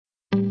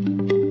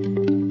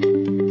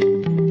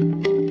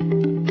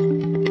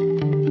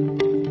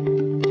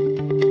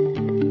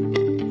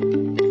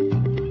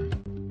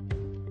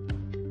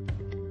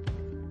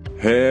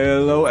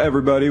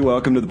everybody.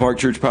 Welcome to the Park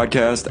Church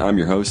Podcast. I'm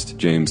your host,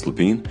 James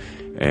Lapine,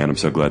 and I'm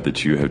so glad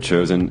that you have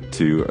chosen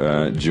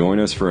to join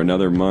us for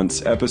another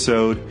month's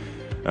episode.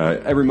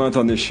 Every month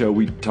on this show,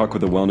 we talk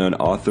with a well-known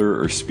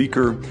author or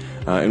speaker,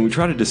 and we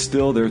try to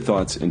distill their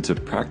thoughts into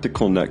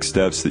practical next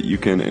steps that you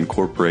can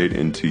incorporate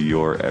into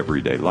your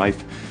everyday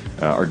life.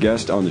 Our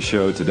guest on the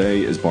show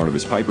today is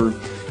Barnabas Piper.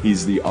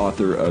 He's the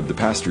author of The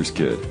Pastor's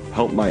Kid,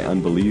 Help My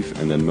Unbelief,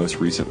 and then most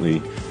recently,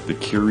 The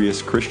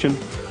Curious Christian.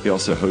 He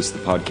also hosts the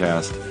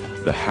podcast,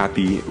 The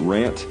Happy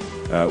Rant.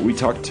 We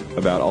talked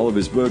about all of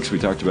his books. We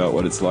talked about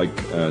what it's like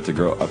to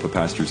grow up a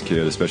pastor's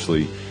kid,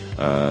 especially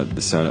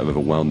the son of a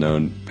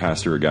well-known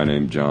pastor, a guy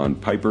named John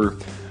Piper.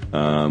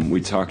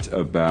 We talked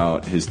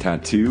about his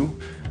tattoo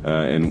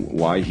and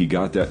why he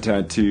got that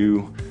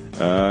tattoo.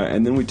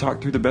 And then we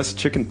talked through the best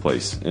chicken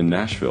place in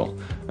Nashville.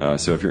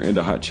 So if you're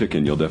into hot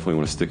chicken, you'll definitely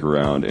want to stick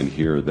around and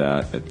hear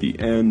that at the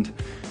end.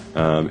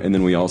 And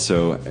then we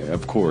also,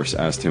 of course,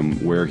 asked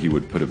him where he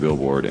would put a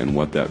billboard and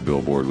what that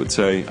billboard would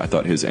say. I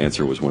thought his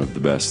answer was one of the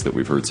best that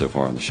we've heard so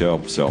far on the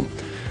show. So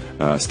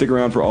stick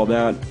around for all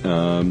that.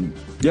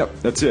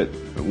 Yep, that's it.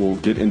 We'll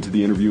get into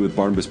the interview with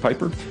Barnabas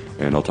Piper,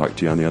 and I'll talk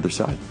to you on the other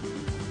side.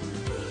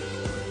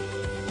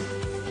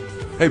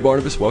 Hey,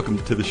 Barnabas,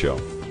 welcome to the show.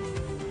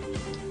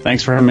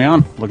 Thanks for having me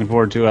on. Looking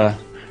forward to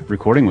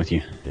recording with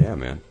you. Yeah,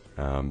 man.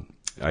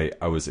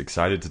 I was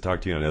excited to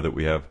talk to you. I know that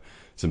we have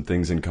some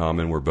things in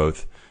common. We're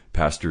both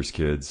pastors'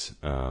 kids.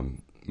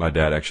 My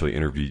dad actually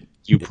interviewed...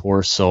 You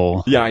poor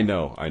soul. Yeah, I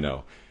know.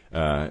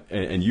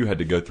 And you had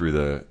to go through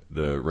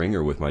the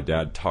ringer with my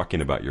dad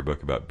talking about your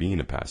book about being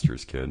a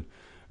pastor's kid.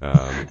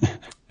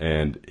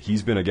 And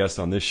he's been a guest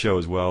on this show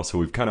as well, so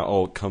we've kind of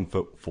all come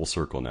full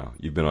circle now.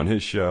 You've been on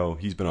his show,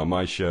 he's been on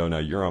my show, now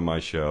you're on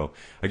my show.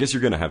 I guess you're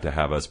going to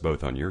have us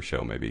both on your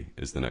show, maybe,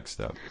 is the next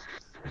step.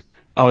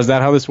 Oh, is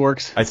that how this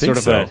works? I think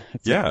so.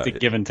 It's a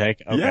give and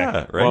take? Okay.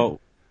 Yeah, right.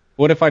 Well,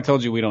 what if I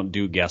told you we don't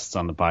do guests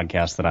on the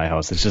podcast that I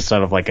host? It's just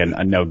sort of like a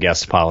no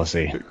guest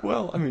policy.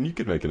 Well, I mean, you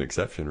could make an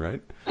exception,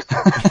 right?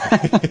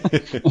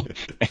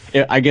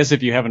 I guess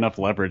if you have enough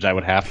leverage, I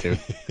would have to.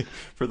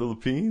 For the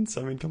Lapines?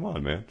 I mean, come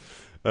on, man.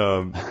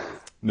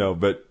 No,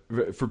 but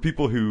for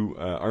people who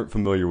aren't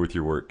familiar with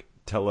your work,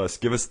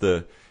 give us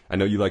I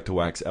know you like to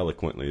wax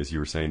eloquently, as you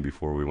were saying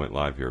before we went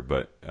live here,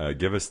 but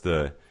give us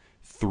the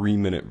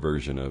 3-minute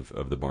version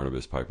of the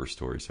Barnabas Piper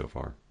story so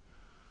far.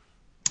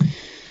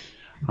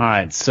 All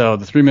right, so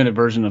the 3-minute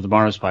version of the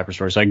Barnabas Piper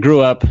story. So I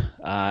grew up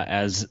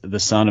as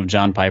the son of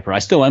John Piper. I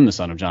still am the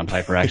son of John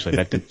Piper, actually.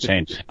 That didn't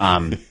change.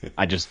 And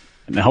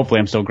hopefully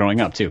I'm still growing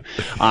up, too.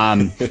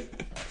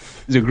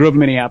 So I grew up in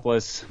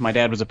Minneapolis. My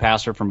dad was a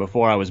pastor from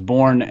before I was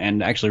born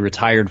and actually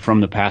retired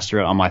from the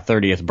pastorate on my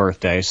 30th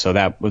birthday. So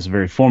that was a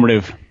very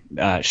formative,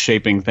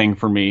 shaping thing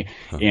for me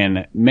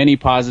in many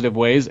positive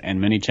ways and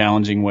many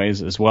challenging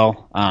ways as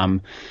well.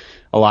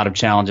 A lot of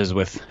challenges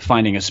with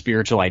finding a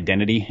spiritual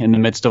identity in the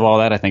midst of all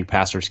that. I think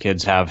pastors'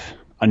 kids have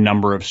a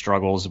number of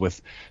struggles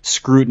with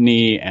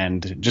scrutiny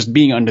and just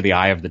being under the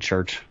eye of the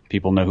church.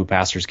 People know who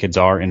pastors' kids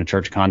are in a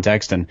church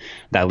context, and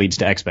that leads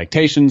to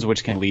expectations,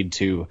 which can lead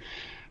to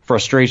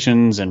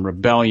frustrations and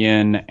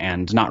rebellion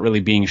and not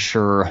really being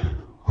sure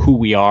who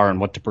we are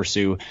and what to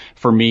pursue.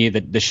 For me,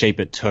 the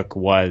shape it took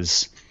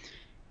was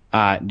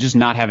just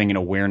not having an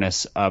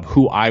awareness of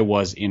who I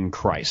was in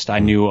Christ. I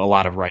knew a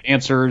lot of right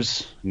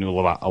answers, knew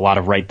a lot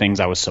of right things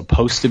I was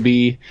supposed to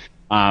be,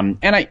 and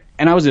I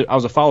was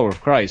a follower of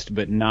Christ,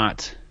 but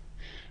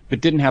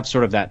didn't have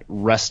sort of that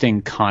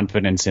resting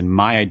confidence in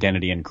my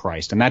identity in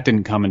Christ. And that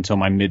didn't come until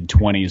my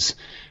mid-20s.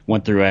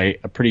 Went through a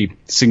pretty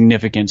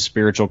significant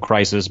spiritual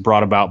crisis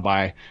brought about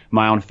by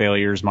my own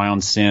failures, my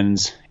own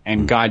sins,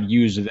 and God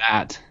used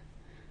that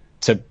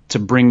to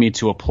bring me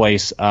to a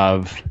place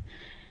of,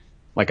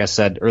 like I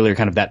said earlier,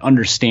 kind of that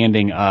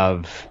understanding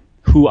of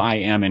who I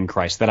am in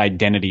Christ, that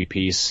identity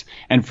piece.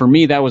 And for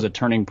me, that was a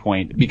turning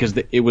point because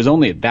it was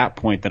only at that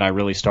point that I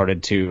really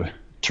started to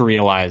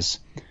realize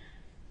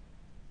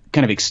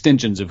kind of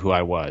extensions of who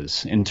I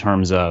was in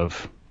terms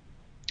of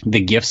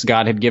the gifts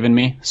God had given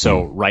me.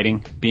 So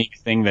writing being a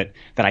thing that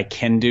I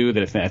can do,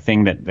 a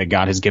thing that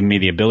God has given me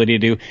the ability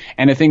to do,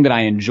 and a thing that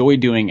I enjoy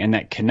doing and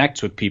that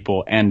connects with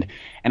people. And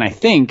I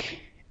think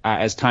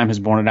as time has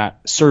borne it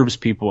out, serves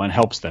people and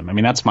helps them. I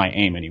mean, that's my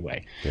aim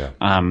anyway. Yeah.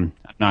 I'm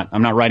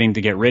not writing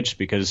to get rich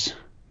because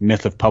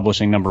myth of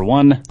publishing number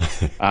one,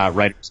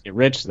 writers get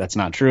rich. That's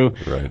not true.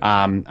 Right.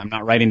 I'm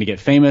not writing to get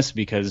famous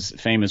because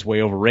fame is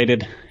way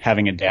overrated.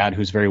 Having a dad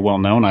who's very well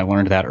known, I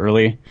learned that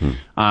early.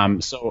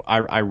 So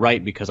I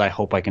write because I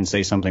hope I can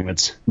say something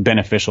that's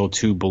beneficial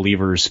to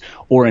believers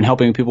or in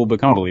helping people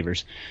become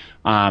believers.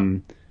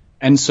 And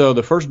so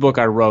the first book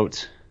I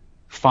wrote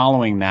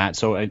following that,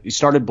 so I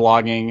started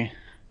blogging,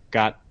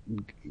 got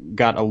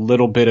a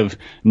little bit of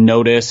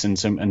notice and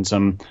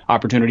some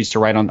opportunities to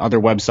write on other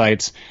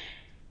websites.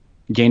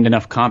 Gained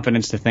enough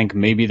confidence to think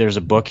maybe there's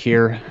a book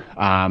here,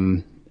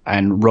 and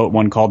wrote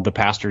one called The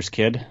Pastor's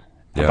Kid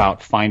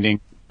about finding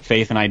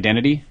faith and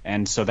identity.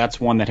 And so that's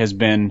one that has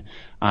been,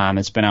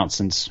 it's been out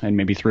since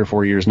maybe 3 or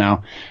 4 years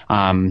now.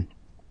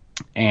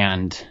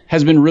 and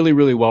has been really,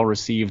 really well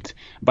received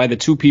by the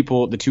two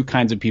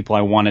kinds of people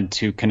I wanted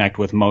to connect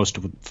with most,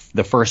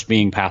 the first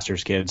being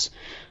pastors' kids.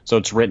 So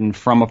it's written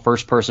from a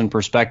first-person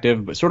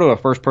perspective, but sort of a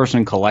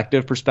first-person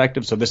collective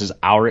perspective. So this is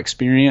our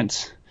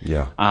experience,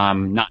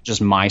 not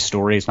just my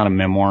story. It's not a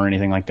memoir or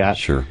anything like that.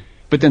 Sure.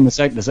 But then the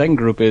second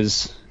group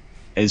is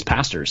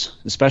pastors,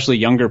 especially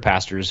younger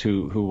pastors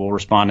who will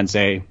respond and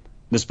say,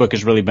 this book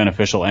is really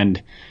beneficial,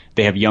 and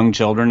they have young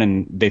children,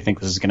 and they think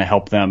this is going to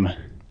help them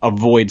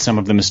avoid some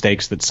of the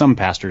mistakes that some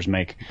pastors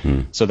make.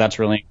 So that's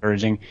really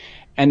encouraging.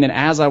 And then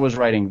as I was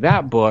writing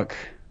that book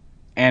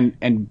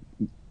and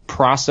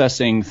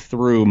processing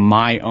through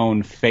my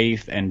own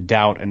faith and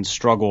doubt and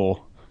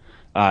struggle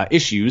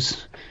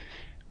issues,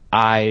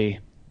 I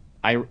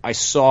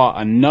saw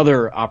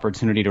another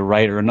opportunity to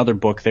write, or another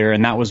book there,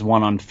 and that was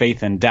one on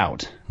faith and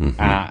doubt.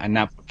 And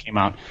that book came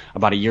out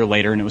about a year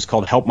later, and it was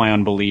called Help My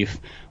Unbelief,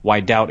 Why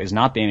Doubt is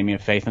Not the Enemy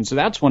of Faith. And so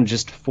that's one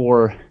just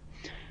for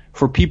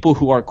people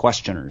who are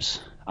questioners.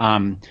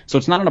 So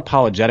it's not an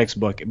apologetics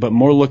book, but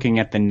more looking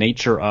at the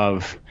nature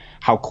of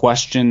how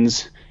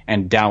questions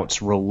and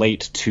doubts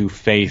relate to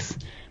faith,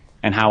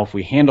 and how if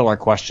we handle our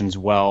questions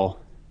well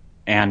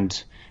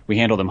and we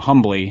handle them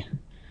humbly,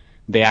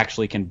 they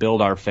actually can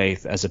build our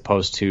faith as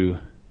opposed to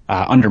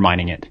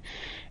undermining it.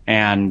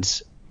 And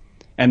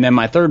then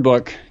my third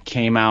book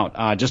came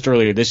out just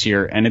earlier this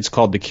year, and it's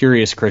called The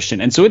Curious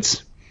Christian. And so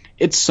it's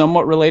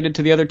somewhat related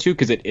to the other two,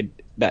 because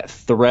that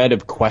thread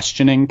of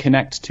questioning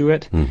connects to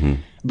it.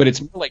 But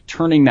it's more like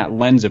turning that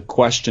lens of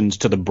questions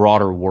to the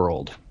broader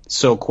world.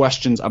 So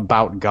questions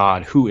about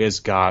God. Who is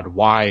God?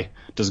 Why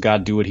does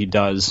God do what he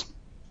does?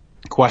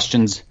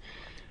 Questions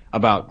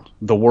about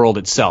the world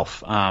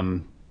itself.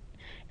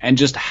 And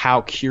just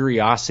how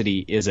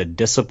curiosity is a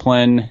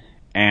discipline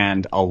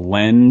and a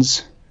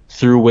lens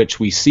through which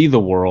we see the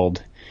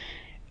world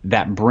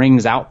that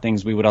brings out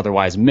things we would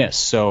otherwise miss.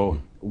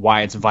 So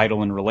why it's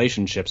vital in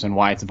relationships, and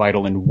why it's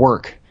vital in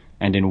work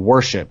and in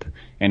worship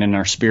and in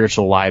our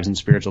spiritual lives and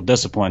spiritual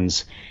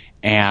disciplines,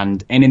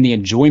 and in the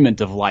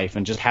enjoyment of life,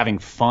 and just having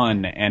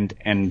fun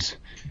and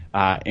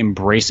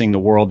embracing the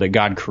world that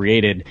God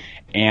created,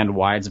 and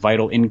why it's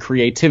vital in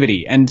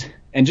creativity, and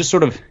just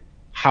sort of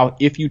how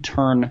if you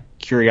turn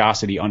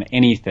curiosity on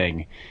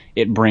anything,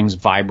 it brings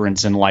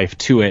vibrance and life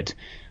to it,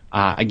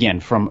 again,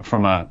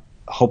 from a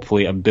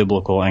hopefully a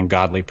biblical and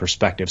godly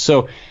perspective.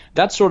 So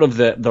that's sort of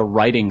the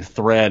writing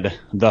thread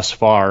thus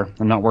far.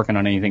 I'm not working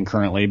on anything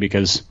currently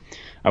because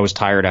I was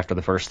tired after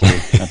the first three.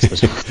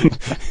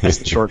 That's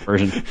the short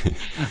version.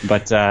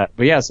 But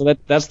yeah, so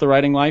that's the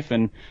writing life,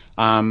 and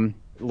a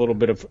little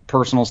bit of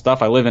personal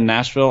stuff. I live in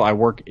Nashville. I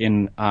work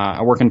in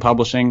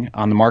publishing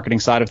on the marketing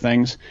side of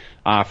things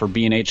for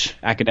B&H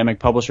Academic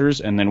Publishers,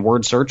 and then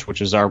Word Search,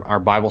 which is our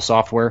Bible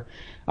software.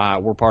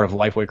 We're part of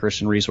Lifeway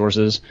Christian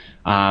Resources,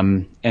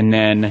 and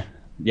then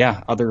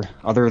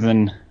other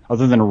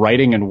than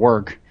writing and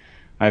work,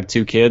 I have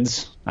 2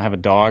 kids, I have a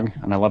dog,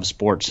 and I love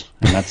sports,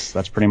 and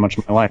that's pretty much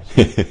my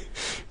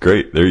life.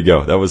 Great, there you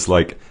go. That was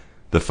like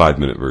the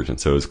 5-minute version,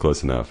 so it was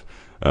close enough.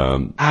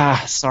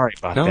 Sorry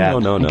about that.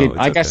 No.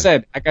 Like I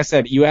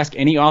said, you ask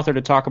any author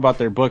to talk about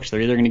their books,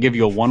 they're either going to give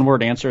you a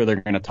one-word answer or they're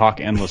going to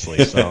talk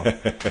endlessly. So,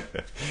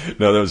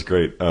 no, that was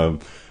great. A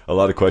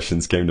lot of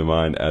questions came to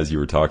mind as you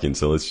were talking,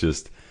 so let's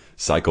just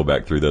cycle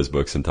back through those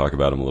books and talk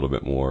about them a little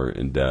bit more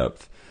in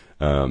depth.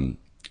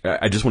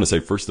 I just want to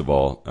say, first of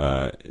all,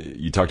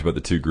 you talked about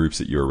the 2 groups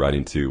that you were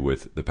writing to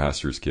with the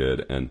pastor's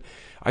kid, and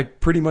I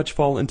pretty much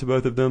fall into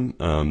both of them.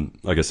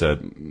 Like I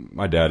said,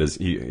 my dad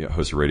he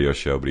hosts a radio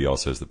show, but he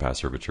also is the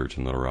pastor of a church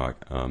in Little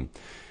Rock.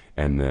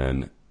 And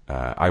then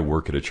I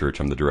work at a church.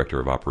 I'm the director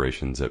of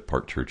operations at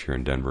Park Church here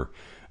in Denver.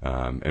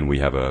 And we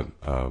have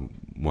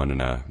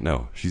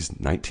she's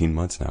 19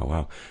 months now.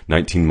 Wow.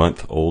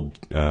 19-month-old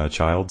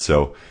child.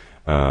 So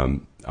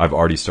I've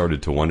already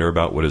started to wonder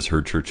about what is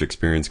her church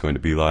experience going to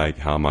be like?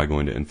 How am I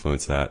going to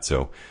influence that?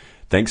 So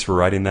thanks for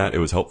writing that. It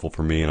was helpful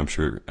for me, and I'm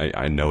sure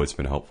I know it's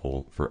been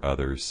helpful for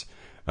others.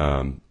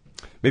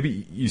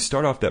 Maybe you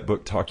start off that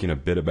book talking a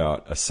bit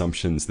about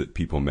assumptions that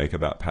people make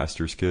about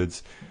pastors'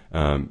 kids.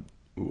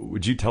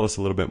 Would you tell us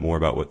a little bit more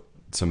about what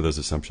some of those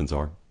assumptions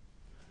are?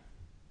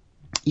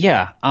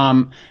 Yeah.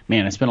 Man,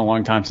 it's been a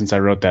long time since I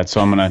wrote that,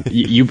 so I'm going to,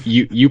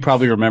 you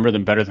probably remember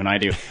them better than I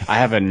do. I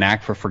have a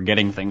knack for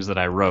forgetting things that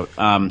I wrote.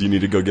 Do you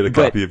need to go get a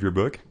copy of your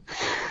book?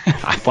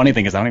 Funny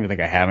thing is, I don't even think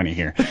I have any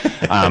here.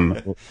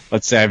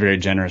 Let's say I very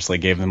generously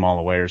gave them all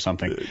away or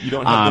something. You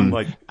don't have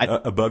them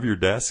above your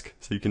desk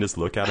so you can just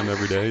look at them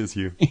every day as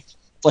you...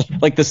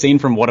 Like the scene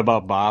from What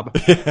About Bob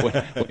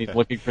when he's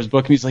looking for his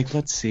book and he's like,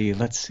 let's see,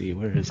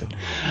 where is it?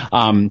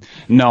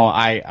 No,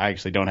 I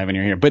actually don't have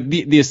any here. But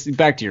the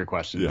back to your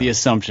question, the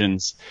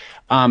assumptions.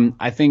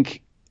 I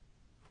think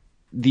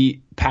the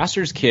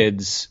pastors'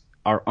 kids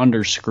are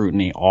under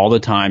scrutiny all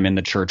the time in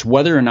the church,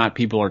 whether or not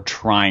people are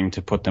trying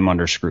to put them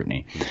under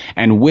scrutiny.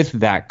 And with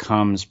that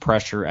comes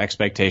pressure,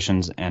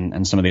 expectations,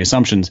 and some of the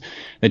assumptions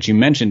that you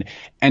mentioned.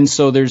 And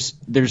so there's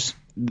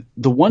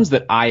the ones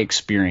that I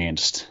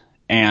experienced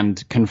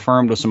and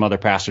confirmed with some other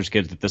pastors'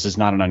 kids that this is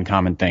not an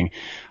uncommon thing.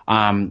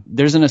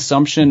 There's an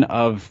assumption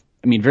of,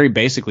 very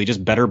basically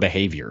just better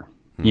behavior.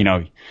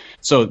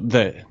 So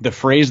the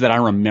phrase that I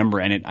remember,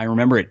 and I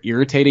remember it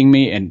irritating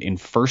me in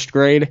first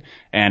grade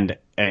and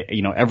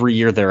every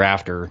year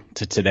thereafter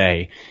to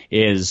today,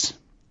 is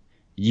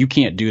you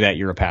can't do that,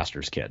 you're a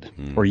pastor's kid,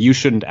 or you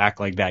shouldn't act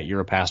like that,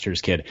 you're a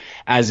pastor's kid,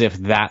 as if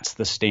that's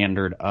the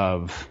standard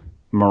of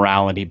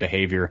morality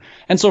behavior.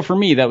 And so for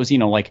me, that was,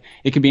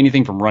 it could be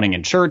anything from running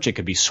in church, it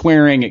could be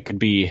swearing, it could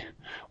be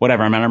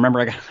whatever. I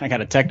remember I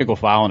got a technical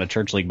foul in a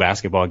church league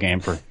basketball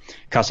game for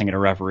cussing at a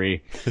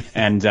referee,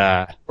 and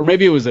or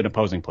maybe it was an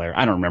opposing player.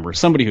 I don't remember.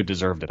 Somebody who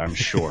deserved it, I'm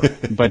sure.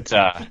 But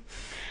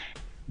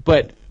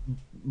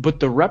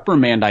the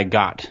reprimand I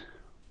got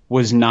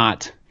was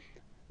not.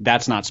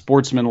 That's not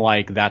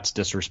sportsmanlike. That's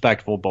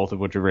disrespectful. Both of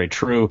which are very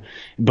true.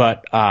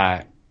 But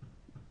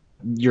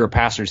you're a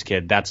pastor's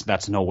kid.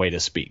 That's no way to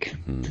speak.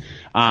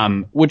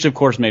 Which of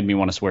course made me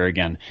want to swear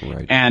again.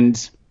 Right.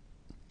 And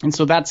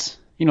so that's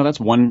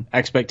one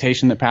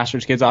expectation that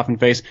pastors' kids often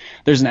face.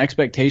 There's an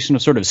expectation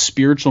of sort of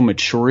spiritual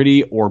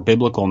maturity or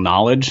biblical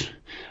knowledge.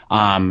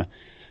 I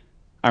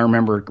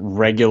remember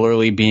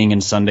regularly being in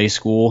Sunday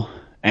school,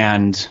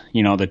 and,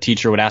 the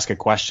teacher would ask a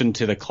question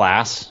to the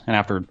class, and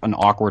after an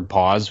awkward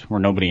pause where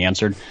nobody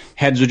answered,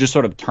 heads would just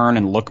sort of turn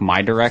and look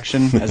my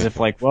direction as if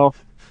like, well,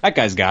 that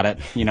guy's got it.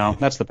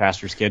 That's the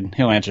pastor's kid.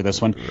 He'll answer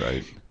this one.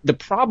 Right. The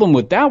problem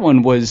with that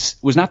one was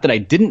not that I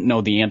didn't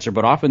know the answer,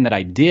 but often that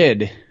I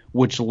did,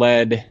 which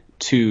led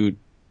to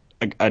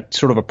a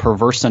sort of a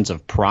perverse sense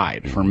of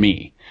pride for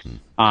me.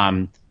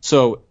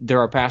 So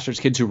there are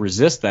pastors' kids who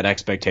resist that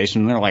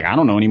expectation. They're like, I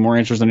don't know any more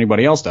answers than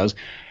anybody else does.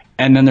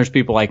 And then there's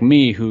people like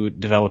me who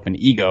develop an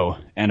ego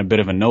and a bit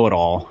of a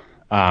know-it-all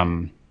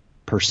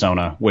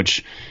persona,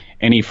 which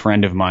any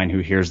friend of mine who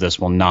hears this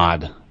will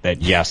nod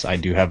that, yes, I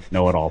do have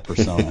know-it-all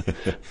persona.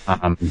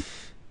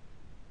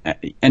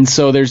 And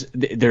so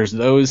there's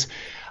those.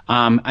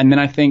 And then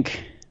I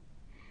think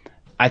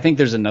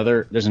there's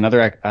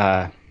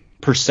another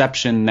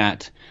perception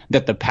that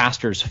the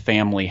pastor's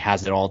family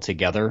has it all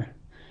together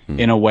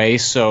in a way.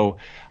 So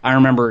I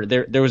remember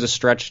there was a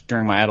stretch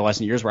during my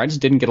adolescent years where I just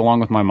didn't get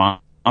along with my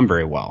mom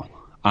very well.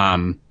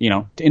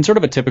 In sort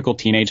of a typical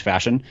teenage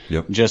fashion,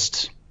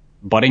 just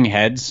butting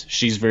heads.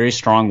 She's very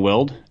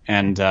strong-willed,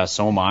 and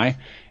so am I.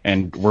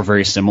 And we're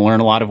very similar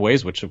in a lot of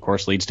ways, which of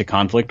course leads to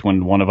conflict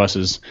when one of us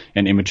is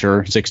an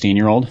immature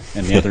 16-year-old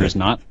and the other is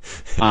not,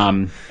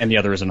 and the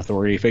other is an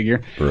authority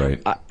figure.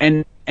 Right.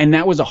 And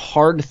that was a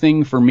hard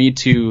thing for me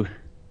to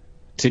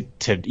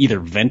either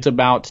vent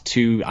about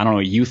to, I don't know,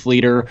 a youth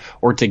leader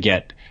or to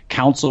get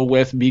counsel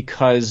with,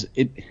 because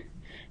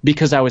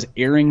I was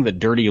airing the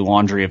dirty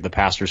laundry of the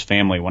pastor's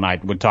family when I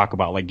would talk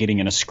about like getting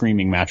in a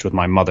screaming match with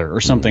my mother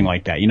or something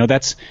like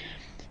that.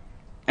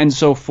 And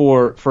so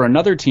for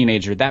another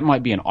teenager, that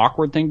might be an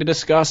awkward thing to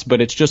discuss,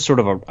 but it's just sort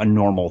of a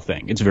normal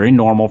thing. It's very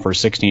normal for a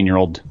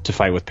 16-year-old to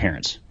fight with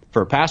parents.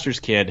 For a pastor's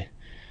kid,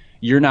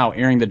 you're now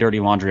airing the dirty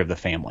laundry of the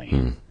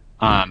family.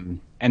 And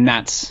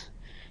that's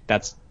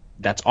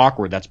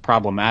awkward. That's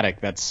problematic.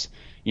 That's,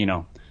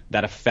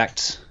 that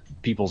affects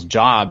people's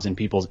jobs and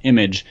people's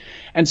image.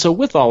 And so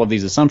with all of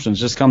these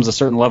assumptions just comes a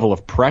certain level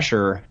of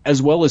pressure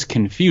as well as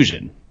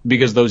confusion,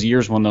 because those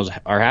years when those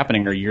are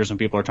happening are years when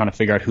people are trying to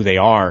figure out who they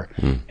are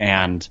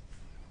and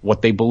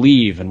what they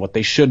believe and what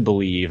they should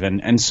believe.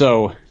 And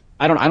so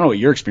I don't know what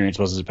your experience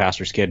was as a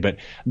pastor's kid, but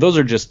those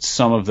are just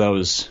some of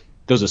those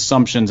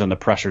assumptions and the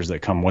pressures that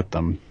come with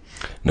them.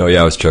 No,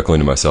 yeah, I was chuckling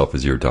to myself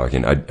as you were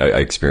talking. I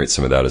experienced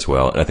some of that as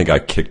well. And I think I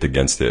kicked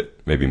against it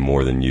maybe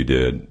more than you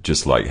did.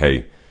 Just like,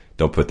 hey,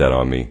 don't put that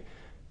on me.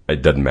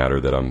 It doesn't matter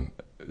that I'm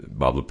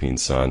Bob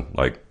Lepine's son.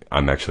 Like,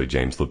 I'm actually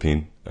James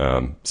Lepine.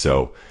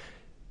 So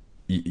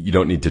you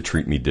don't need to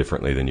treat me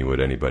differently than you would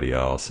anybody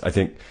else.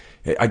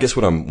 I guess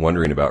what I'm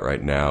wondering about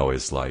right now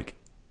is like,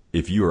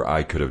 if you or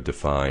I could have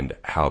defined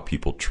how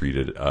people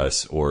treated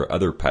us or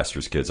other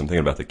pastors' kids, I'm thinking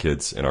about the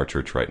kids in our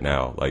church right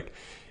now. Like,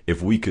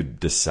 if we could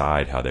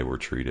decide how they were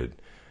treated,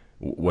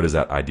 what does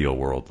that ideal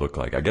world look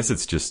like? I guess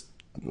it's just,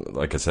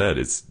 like I said,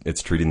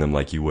 it's treating them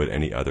like you would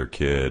any other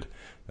kid,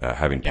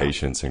 having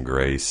patience and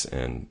grace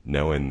and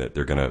knowing that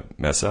they're going to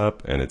mess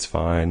up and it's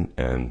fine.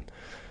 And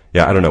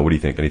yeah, I don't know. What do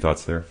you think? Any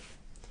thoughts there?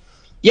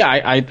 Yeah,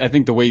 I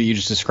think the way that you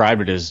just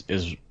described it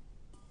is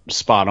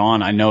spot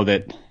on. I know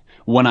that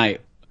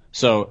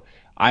so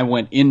I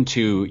went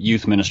into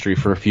youth ministry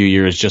for a few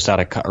years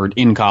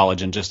in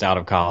college and just out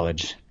of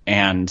college.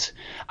 And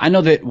I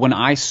know that when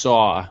I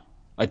saw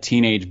a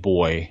teenage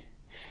boy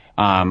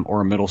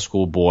or a middle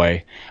school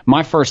boy,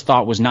 my first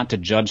thought was not to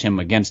judge him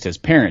against his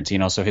parents.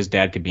 So his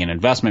dad could be an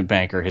investment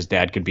banker, his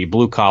dad could be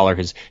blue collar,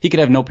 he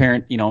could have no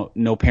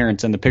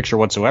parents in the picture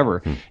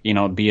whatsoever,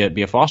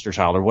 be a foster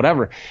child or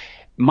whatever.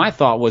 My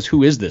thought was,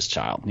 who is this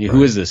child? Right.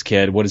 Who is this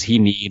kid? What does he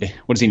need?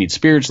 What does he need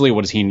spiritually?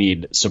 What does he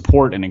need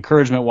support and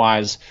encouragement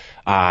wise?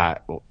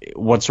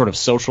 What sort of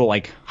social,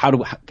 like how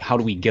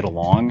do we get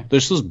along?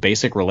 There's those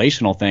basic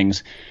relational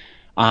things.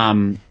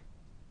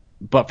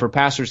 But for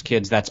pastors'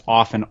 kids, that's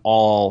often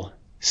all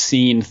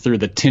seen through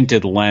the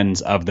tinted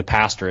lens of the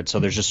pastorate. So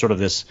there's just sort of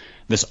this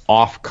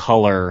off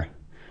color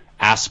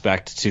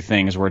aspect to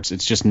things where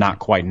it's just not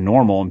quite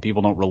normal and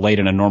people don't relate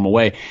in a normal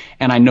way.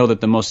 And I know that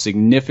the most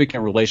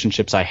significant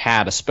relationships I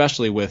had,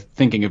 especially with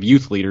thinking of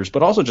youth leaders,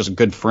 but also just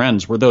good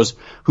friends, were those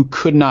who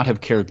could not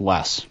have cared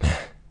less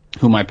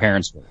who my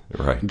parents were.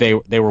 Right.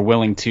 They were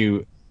willing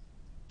to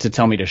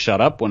tell me to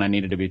shut up when I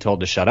needed to be told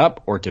to shut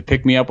up, or to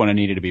pick me up when I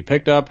needed to be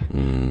picked up,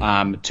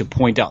 to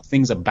point out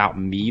things about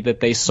me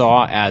that they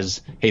saw as,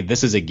 hey,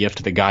 this is a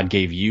gift that God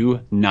gave you,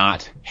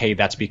 not, hey,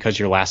 that's because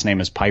your last name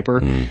is Piper.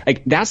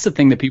 Like, that's the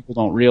thing that people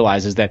don't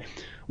realize, is that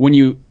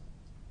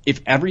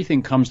if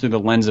everything comes through the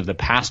lens of the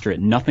pastorate,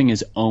 nothing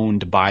is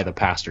owned by the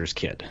pastor's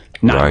kid.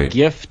 Not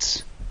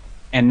gifts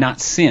and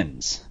not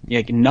sins.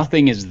 Like,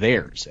 nothing is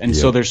theirs. And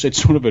so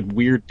it's sort of a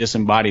weird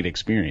disembodied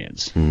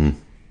experience.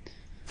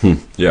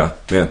 Yeah,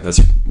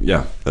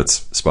 that's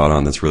spot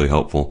on. That's really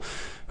helpful.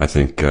 I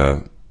think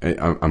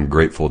I'm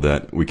grateful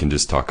that we can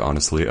just talk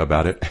honestly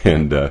about it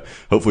and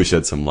hopefully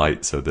shed some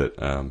light so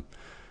that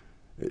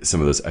some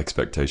of those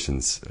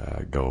expectations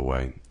go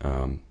away.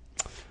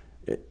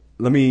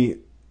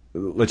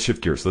 Let's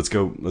shift gears. Let's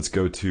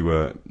go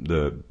to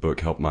the book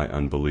Help My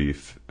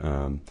Unbelief.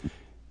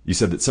 You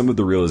said that some of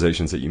the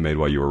realizations that you made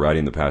while you were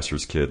writing The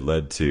Pastor's Kid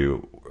led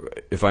to,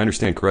 if I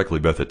understand correctly,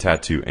 both a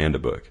tattoo and a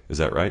book. Is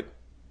that right?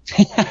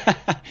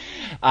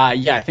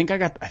 Yeah,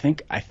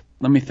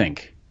 let me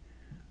think.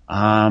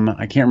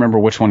 I can't remember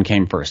which one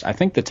came first. I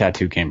think the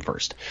tattoo came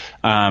first.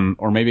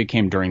 Or maybe it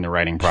came during the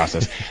writing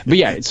process. But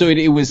yeah, so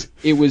it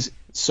was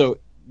so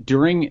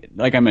during,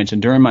 like I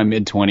mentioned, during my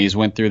mid-20s,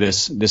 went through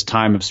this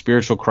time of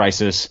spiritual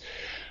crisis.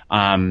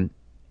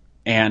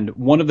 And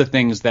one of the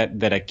things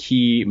that a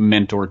key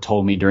mentor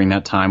told me during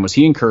that time was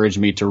he encouraged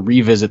me to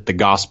revisit the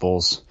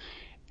Gospels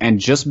and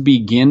just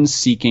begin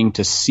seeking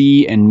to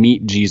see and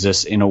meet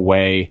Jesus in a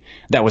way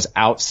that was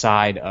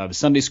outside of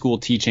Sunday school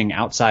teaching,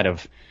 outside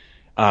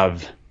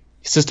of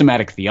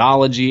systematic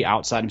theology,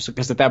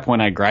 because at that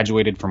point I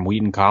graduated from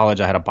Wheaton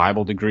College. I had a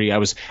Bible degree. I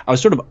was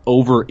sort of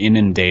over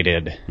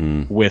inundated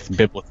with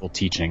biblical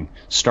teaching,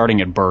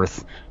 starting at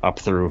birth up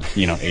through,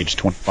 age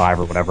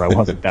 25 or whatever I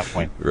was at that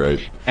point.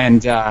 Right.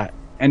 And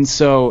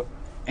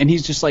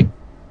he's just like,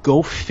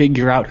 go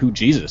figure out who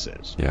Jesus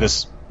is. Yeah.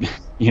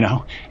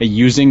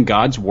 Using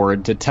God's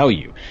word to tell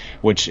you,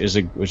 which is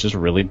a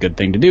really good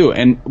thing to do,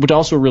 but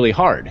also really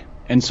hard.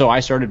 And so I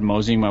started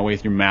moseying my way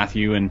through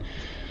Matthew and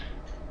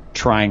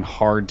trying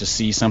hard to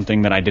see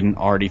something that I didn't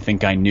already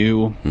think I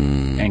knew,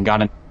 and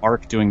got into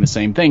Mark doing the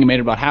same thing. I made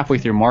it about halfway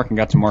through Mark and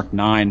got to Mark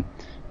 9,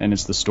 and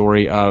it's the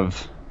story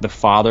of the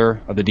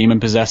father of the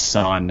demon-possessed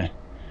son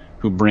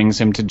who brings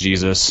him to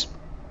Jesus.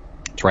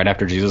 It's right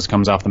after Jesus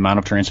comes off the Mount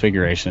of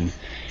Transfiguration,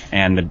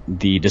 and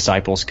the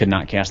disciples could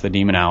not cast the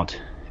demon out.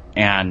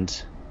 And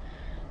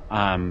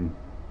the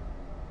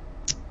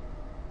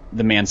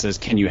man says,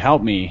 "Can you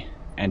help me?"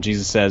 And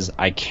Jesus says,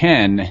 "I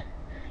can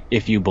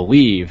if you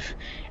believe."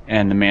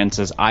 And the man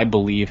says, "I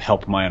believe,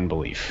 help my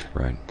unbelief."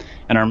 Right.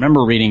 And I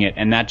remember reading it,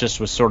 and that just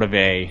was sort of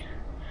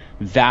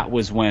that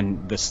was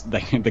when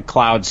the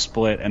clouds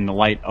split and the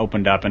light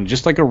opened up, and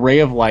just like a ray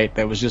of light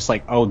that was just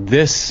like, oh,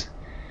 this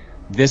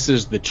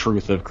is the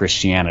truth of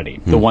Christianity,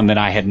 the one that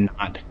I had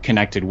not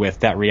connected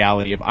with, that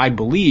reality of I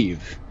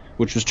believe,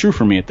 which was true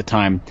for me at the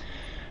time,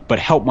 but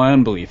help my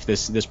unbelief,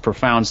 this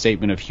profound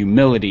statement of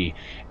humility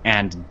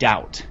and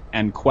doubt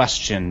and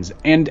questions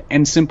and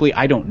simply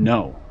I don't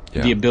know.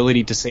 Yeah. The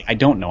ability to say I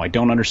don't know, I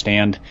don't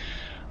understand.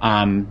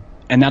 And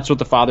that's what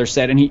the Father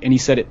said, and he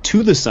said it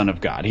to the Son of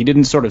God. He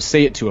didn't sort of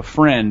say it to a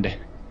friend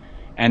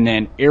and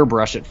then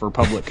airbrush it for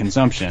public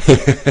consumption.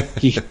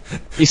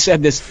 He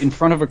said this in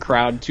front of a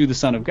crowd to the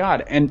Son of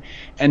God.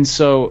 And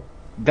so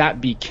that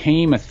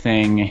became a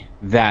thing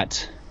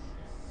that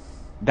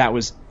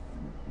was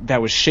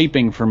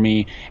shaping for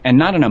me, and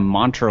not in a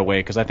mantra way,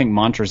 because I think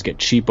mantras get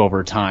cheap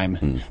over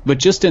time, but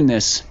just in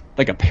this,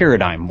 like a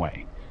paradigm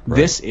way. Right.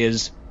 This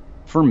is,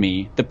 for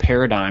me, the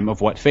paradigm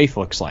of what faith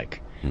looks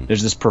like.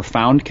 There's this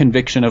profound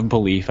conviction of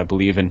belief. I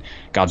believe in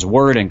God's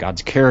word and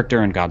God's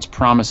character and God's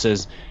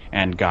promises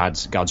and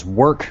God's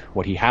work,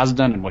 what he has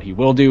done and what he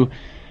will do.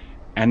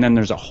 And then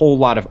there's a whole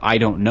lot of I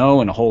don't know,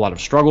 and a whole lot of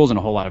struggles and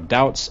a whole lot of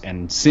doubts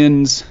and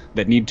sins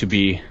that need to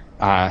be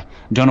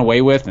done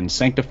away with and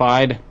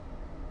sanctified.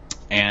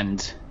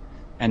 And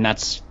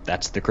that's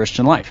the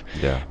Christian life.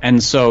 Yeah.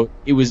 And so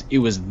it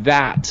was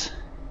that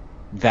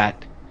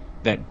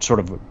sort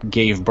of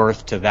gave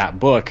birth to that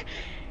book,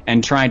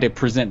 and trying to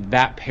present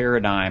that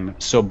paradigm,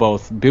 so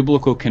both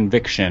biblical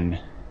conviction,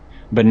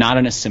 but not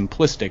in a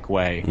simplistic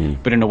way,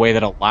 but in a way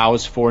that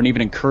allows for and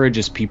even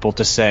encourages people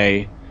to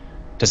say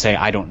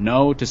I don't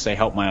know, to say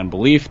help my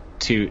unbelief,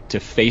 to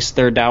face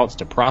their doubts,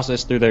 to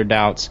process through their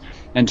doubts,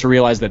 and to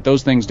realize that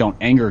those things don't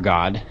anger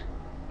God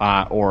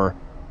or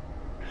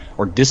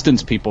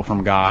distance people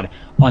from God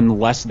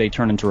unless they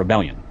turn into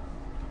rebellion.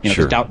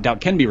 Sure.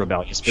 Doubt can be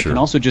rebellious, but it can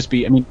also just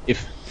be,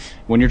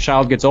 when your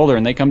child gets older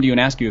and they come to you and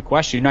ask you a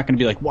question, you're not going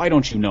to be like, why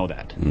don't you know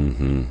that?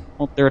 Mm-hmm.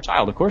 Well, they're a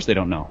child. Of course they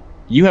don't know.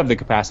 You have the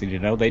capacity to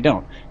know, they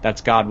don't.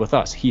 That's God with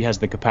us. He has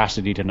the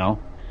capacity to know,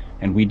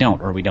 and we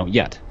don't, or we don't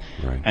yet.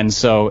 Right. And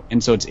so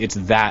it's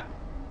that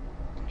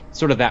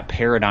sort of that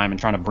paradigm, and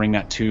trying to bring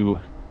that to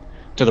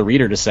the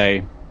reader to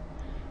say,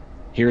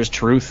 here's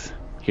truth,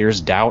 here's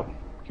doubt,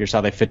 here's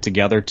how they fit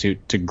together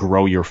to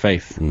grow your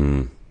faith.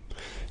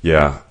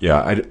 Yeah.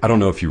 I don't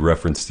know if you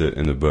referenced it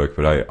in the book,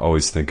 but I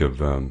always think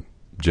of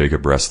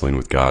Jacob wrestling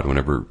with God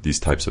whenever these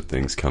types of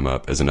things come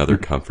up as another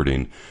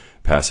comforting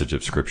passage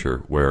of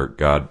Scripture where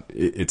God,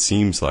 it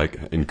seems like,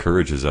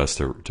 encourages us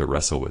to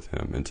wrestle with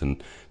Him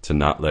and to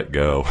not let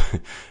go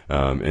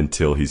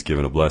until He's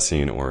given a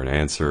blessing or an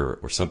answer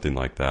or something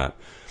like that.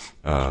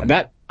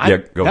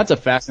 That's a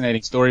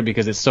fascinating story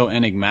because it's so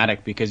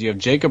enigmatic, because you have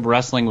Jacob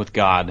wrestling with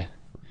God,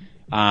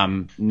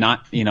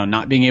 not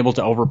being able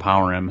to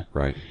overpower him.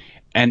 Right.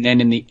 And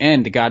then in the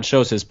end, God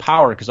shows His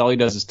power, because all He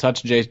does is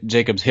touch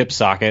Jacob's hip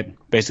socket,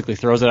 basically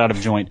throws it out of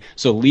joint,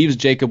 so leaves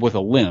Jacob with a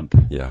limp.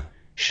 Yeah.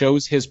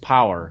 Shows His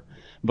power,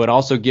 but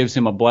also gives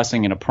him a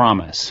blessing and a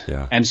promise.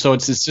 Yeah. And so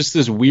it's just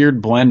this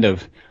weird blend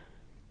of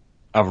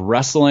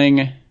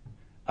wrestling,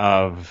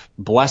 of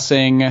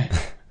blessing,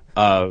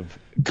 of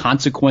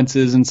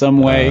consequences in some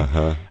way,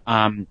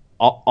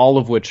 all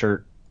of which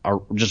are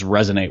just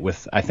resonate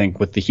with, I think,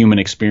 with the human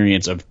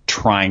experience of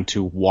trying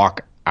to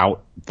walk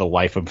out the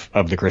life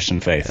of the Christian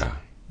faith.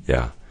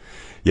 Yeah.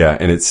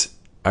 And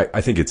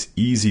I think it's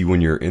easy when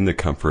you're in the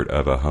comfort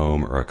of a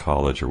home or a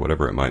college or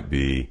whatever it might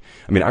be.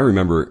 I mean, I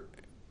remember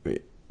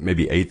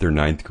maybe 8th or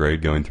 9th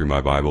grade going through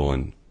my Bible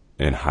and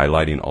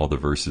highlighting all the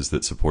verses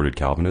that supported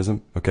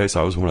Calvinism. Okay,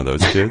 so I was one of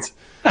those kids.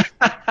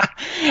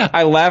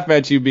 I laugh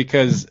at you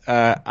because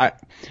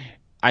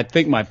I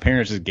think my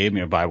parents just gave me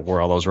a Bible where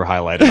all those were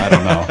highlighted. I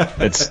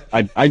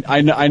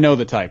don't know. I know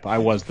the type. I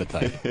was the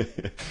type.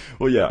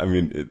 Well, yeah. I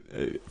mean,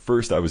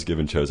 first I was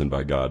given Chosen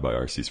by God by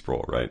R.C.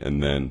 Sproul, right?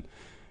 And then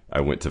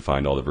I went to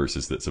find all the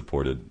verses that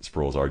supported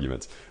Sproul's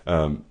arguments.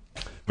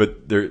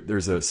 But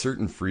there's a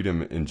certain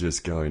freedom in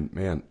just going,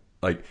 man,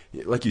 like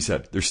you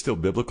said, there's still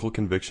biblical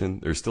conviction.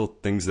 There's still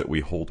things that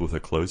we hold with a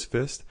closed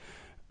fist.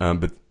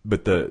 But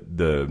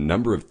the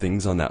number of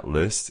things on that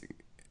list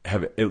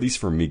have, at least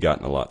for me,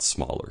 gotten a lot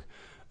smaller.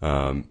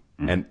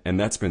 And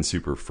that's been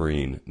super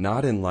freeing.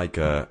 Not in like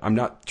I'm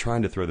not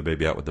trying to throw the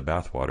baby out with the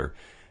bathwater.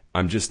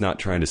 I'm just not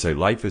trying to say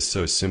life is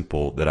so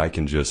simple that I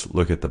can just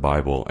look at the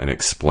Bible and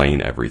explain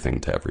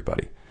everything to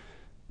everybody.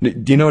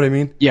 Do you know what I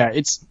mean? Yeah,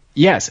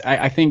 yes.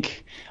 I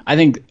think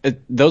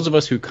those of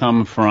us who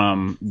come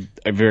from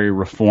a very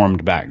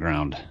reformed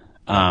background,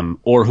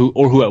 or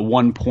who at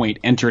one point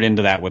entered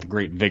into that with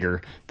great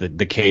vigor,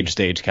 the cage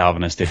stage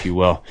Calvinist, if you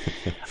will,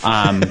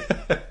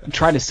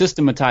 try to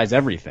systematize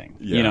everything.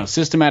 Yeah.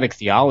 Systematic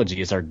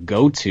theology is our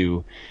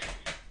go-to,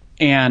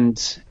 and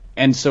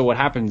so what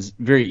happens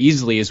very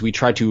easily is we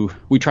try to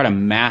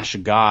mash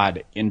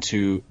God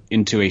into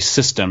a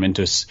system,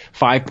 into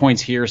 5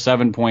 points here,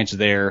 7 points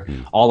there,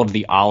 all of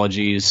the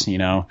ologies,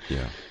 Yeah.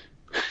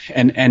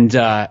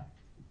 and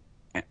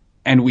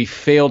we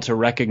fail to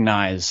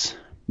recognize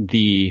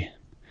the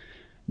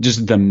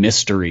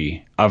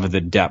mystery of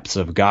the depths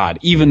of God,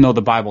 even though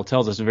the Bible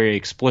tells us very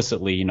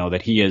explicitly,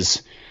 that He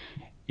is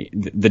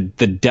the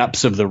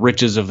depths of the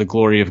riches of the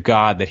glory of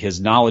God, that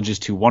His knowledge is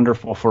too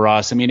wonderful for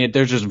us. I mean,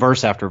 there's just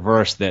verse after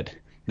verse that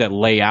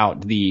lay out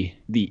the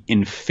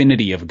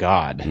infinity of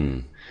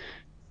God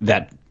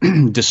that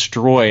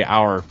destroy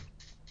our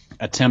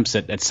attempts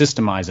at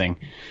systematizing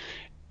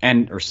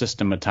or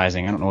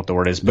systematizing. I don't know what the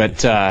word is,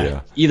 but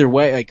either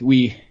way, like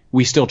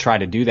we still try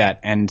to do that.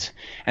 And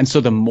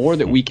so the more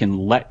that we can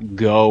let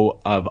go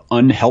of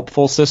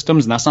unhelpful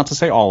systems, and that's not to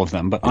say all of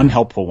them, but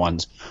unhelpful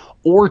ones,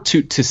 or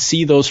to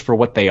see those for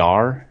what they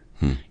are,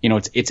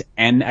 it's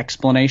an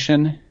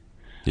explanation,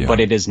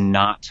 but it is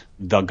not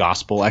the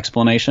gospel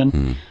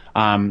explanation.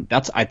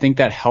 I think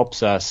that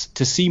helps us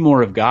to see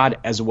more of God,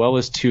 as well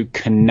as to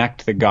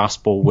connect the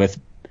gospel with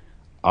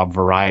a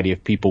variety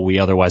of people we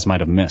otherwise might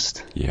have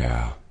missed.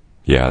 Yeah,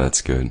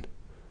 that's good.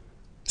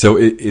 So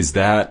is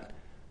that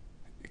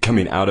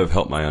coming out of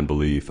Help My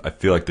Unbelief? I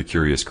feel like the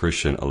Curious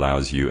Christian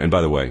allows you, and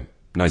by the way,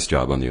 nice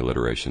job on the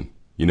alliteration.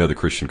 The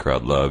Christian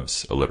crowd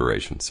loves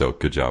alliteration, so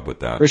good job with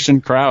that. Christian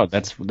crowd,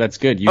 that's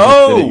good. You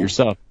just did it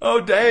yourself. Oh,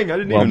 dang! I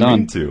didn't even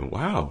mean to.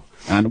 Wow.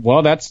 And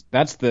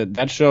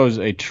that shows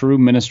a true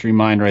ministry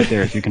mind right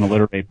there. If you can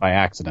alliterate by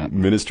accident,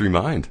 ministry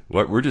mind.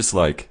 What we're just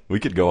like, we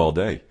could go all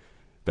day,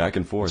 back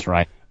and forth. That's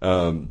right.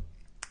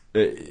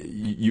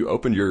 You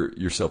opened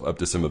yourself up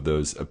to some of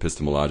those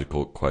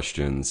epistemological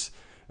questions,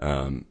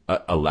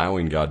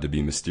 allowing God to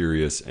be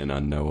mysterious and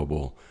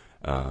unknowable.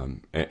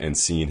 And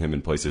seeing Him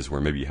in places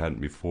where maybe you hadn't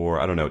before.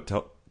 I don't know.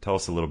 Tell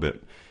us a little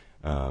bit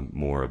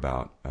more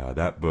about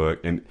that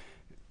book. And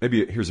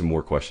maybe here's a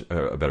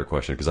better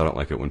question, because I don't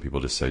like it when people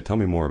just say, "Tell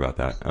me more about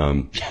that."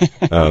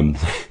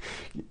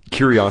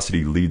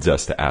 Curiosity leads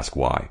us to ask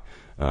why.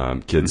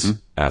 Kids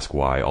ask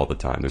why all the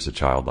time. There's a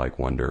childlike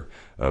wonder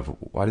of,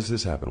 why does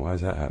this happen? Why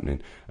is that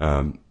happening?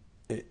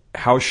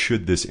 How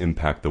should this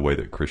impact the way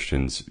that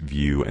Christians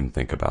view and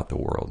think about the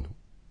world?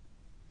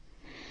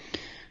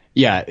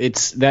 Yeah,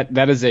 it's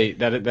that is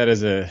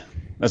a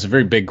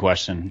very big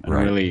question, and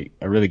Right.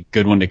 a really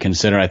good one to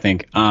consider, I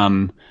think.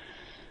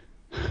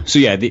 So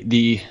yeah,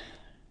 the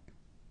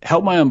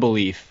help my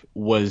unbelief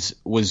was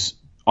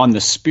on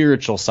the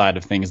spiritual side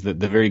of things, the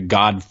very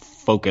God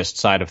focused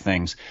side of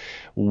things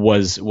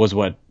was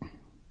what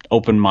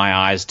opened my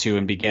eyes to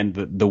and began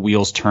the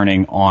wheels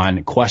turning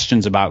on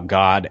questions about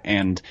God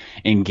and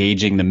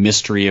engaging the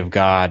mystery of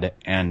God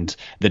and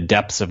the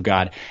depths of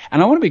God.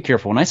 And I want to be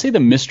careful when I say the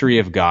mystery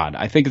of God.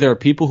 I think there are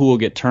people who will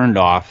get turned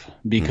off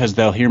because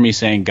they'll hear me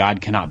saying God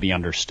cannot be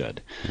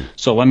understood.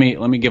 So let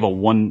me give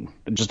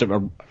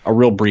a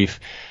real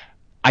brief.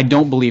 I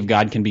don't believe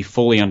God can be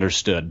fully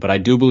understood, but I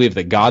do believe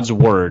that God's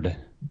word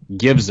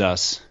gives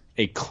us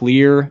a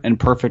clear and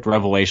perfect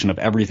revelation of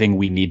everything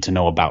we need to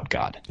know about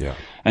God. Yeah.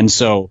 And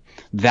so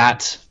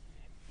that's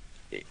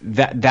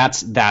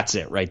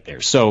it right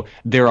there. So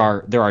there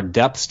are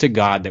depths to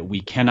God that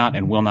we cannot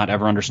and will not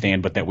ever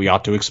understand, but that we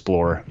ought to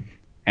explore.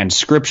 And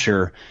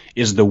Scripture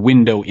is the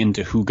window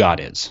into who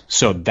God is.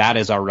 So that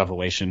is our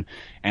revelation,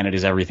 and it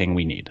is everything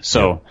we need.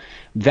 So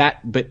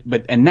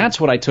and that's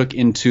what I took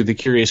into the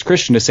Curious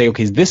Christian to say,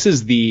 okay, this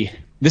is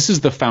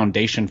the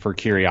foundation for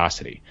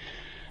curiosity.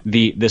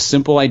 The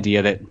simple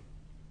idea that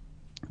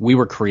we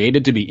were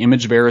created to be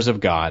image bearers of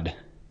God,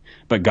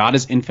 but God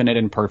is infinite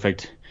and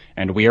perfect,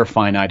 and we are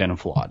finite and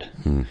flawed.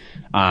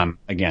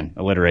 Again,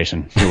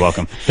 alliteration. You're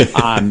welcome.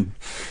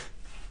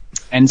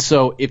 And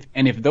so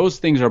if those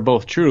things are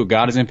both true,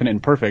 God is infinite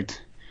and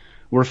perfect,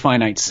 we're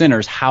finite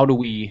sinners, how do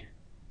we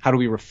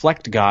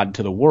reflect God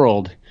to the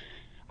world?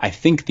 I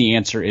think the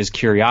answer is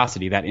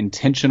curiosity, that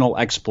intentional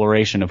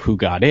exploration of who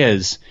God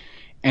is,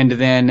 and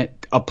then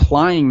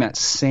applying that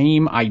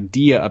same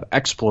idea of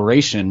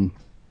exploration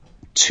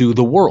to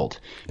the world,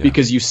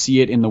 because you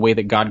see it in the way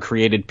that God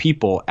created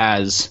people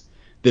as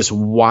this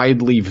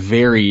widely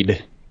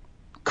varied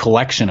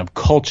collection of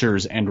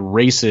cultures and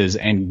races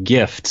and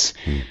gifts.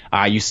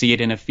 You see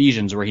it in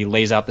Ephesians, where he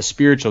lays out the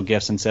spiritual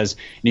gifts and says,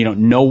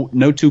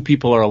 no two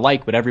people are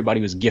alike, but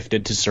everybody was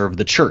gifted to serve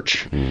the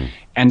church.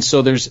 And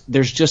so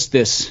there's just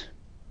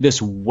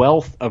this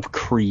wealth of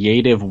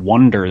creative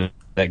wonder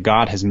that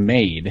God has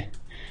made,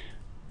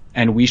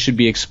 and we should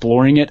be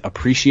exploring it,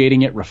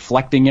 appreciating it,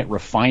 reflecting it,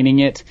 refining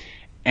it,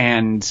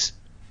 and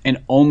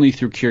only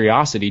through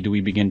curiosity do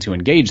we begin to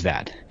engage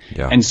that.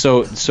 Yeah. And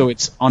so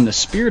it's on the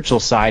spiritual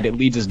side, it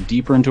leads us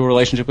deeper into a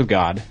relationship with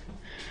God.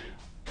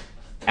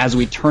 As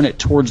we turn it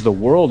towards the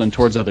world and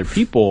towards other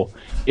people,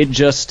 it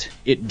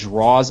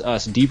draws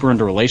us deeper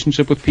into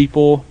relationship with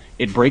people.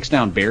 It breaks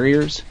down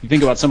barriers. You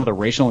think about some of the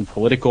racial and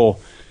political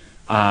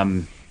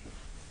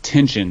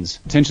tensions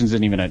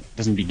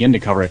doesn't begin to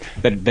cover it,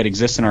 that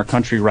exists in our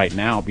country right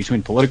now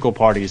between political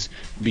parties,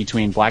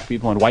 between black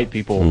people and white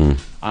people,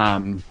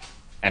 and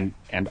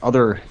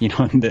other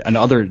and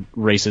other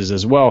races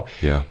as well.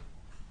 Yeah.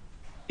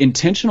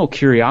 Intentional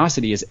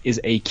curiosity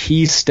is a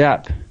key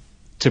step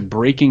to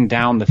breaking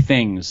down the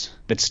things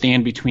that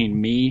stand between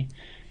me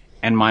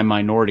and my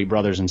minority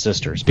brothers and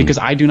sisters, because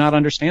I do not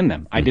understand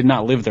them. I did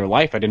not live their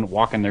life. I didn't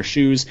walk in their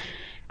shoes.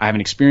 I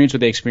haven't experienced what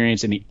they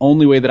experienced, and the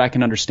only way that I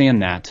can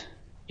understand that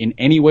in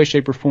any way,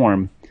 shape, or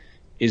form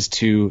is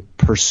to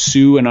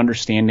pursue an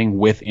understanding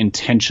with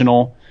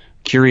intentional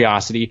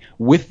curiosity,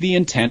 with the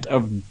intent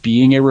of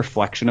being a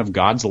reflection of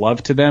God's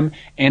love to them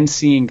and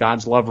seeing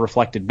God's love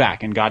reflected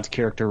back and God's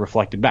character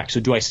reflected back. So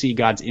do I see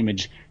God's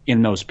image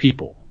in those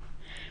people?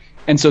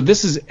 And so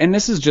this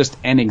is just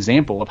an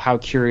example of how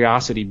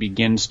curiosity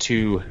begins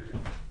to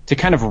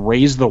kind of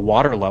raise the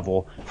water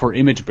level for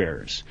image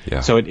bearers.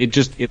 Yeah. So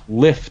it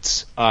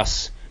lifts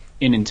us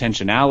in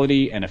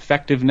intentionality and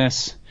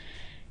effectiveness.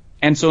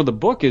 And so the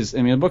book's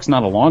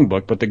not a long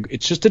book, but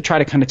it's just to try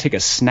to kind of take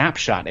a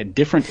snapshot at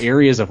different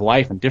areas of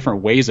life and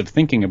different ways of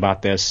thinking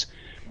about this,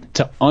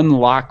 to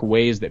unlock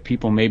ways that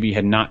people maybe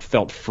had not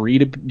felt free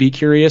to be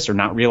curious or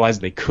not realize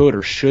they could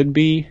or should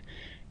be.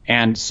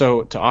 And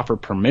so to offer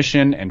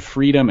permission and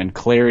freedom and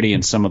clarity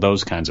in some of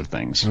those kinds of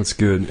things. That's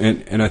good.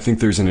 And I think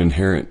there's an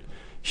inherent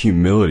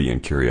humility in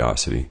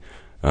curiosity.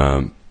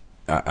 I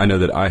know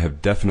that I have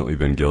definitely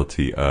been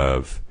guilty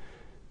of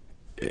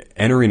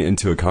entering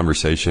into a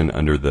conversation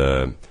under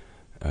the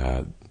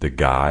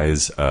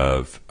guise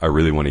of, I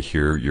really want to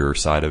hear your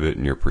side of it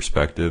and your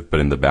perspective, but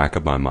in the back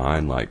of my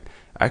mind, like,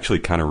 I actually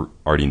kind of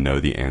already know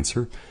the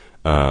answer.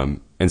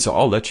 And so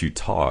I'll let you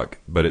talk,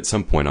 but at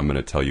some point I'm going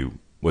to tell you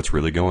what's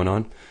really going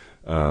on.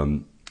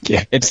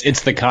 Yeah,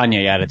 it's the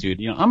Kanye attitude.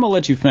 I'm going to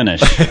let you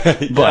finish.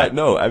 But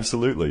no,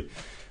 absolutely.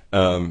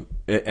 And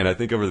I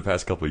think over the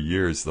past couple of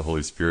years, the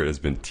Holy Spirit has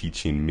been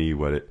teaching me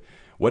what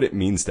it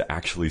means to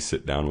actually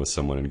sit down with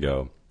someone and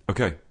go,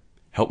 okay,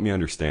 help me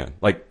understand.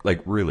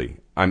 Like really,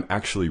 I'm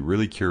actually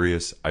really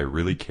curious. I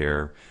really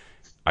care.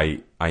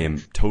 I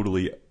am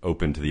totally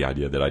open to the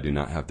idea that I do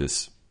not have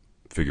this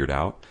figured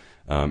out,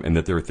 and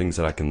that there are things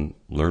that I can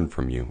learn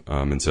from you.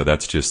 And so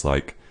that's just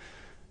like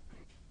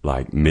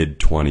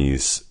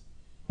mid-20s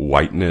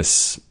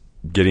whiteness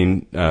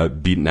getting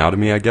beaten out of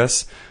me, I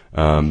guess.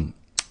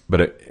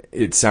 But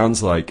it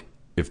sounds like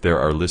if there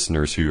are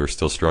listeners who are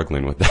still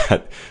struggling with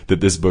that,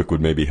 that this book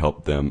would maybe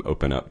help them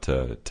open up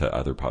to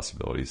other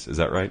possibilities. Is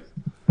that right?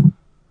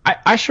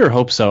 I sure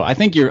hope so. I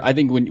think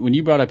when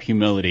you brought up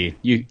humility,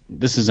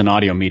 this is an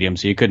audio medium,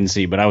 so you couldn't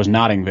see, but I was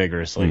nodding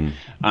vigorously.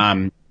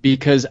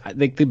 Because I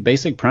think the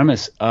basic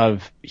premise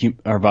of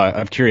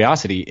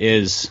curiosity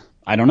is,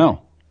 I don't know.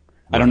 Right.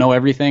 I don't know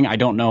everything. I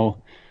don't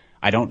know.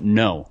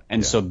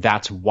 And so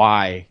that's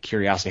why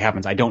curiosity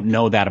happens. I don't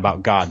know that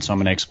about God, so I'm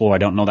going to explore. I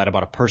don't know that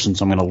about a person,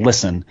 so I'm going to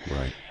listen.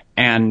 Right.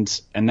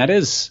 And that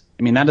is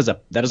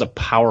a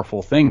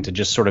powerful thing, to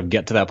just sort of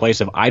get to that place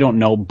of, I don't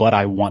know, but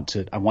I want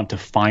to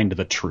find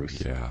the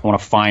truth. Yeah. I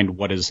want to find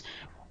what is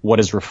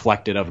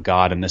reflected of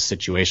God in this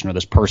situation or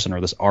this person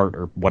or this art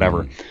or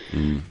whatever.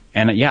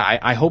 And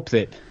I hope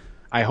that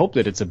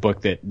it's a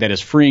book that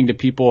is freeing to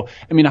people.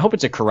 I mean, I hope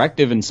it's a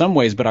corrective in some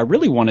ways, but I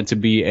really want it to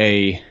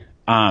be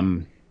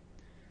an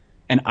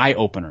eye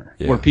opener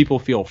where people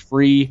feel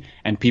free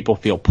and people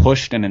feel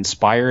pushed and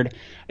inspired.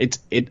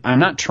 I'm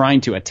not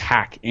trying to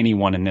attack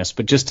anyone in this,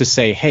 but just to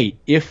say, hey,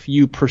 if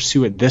you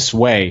pursue it this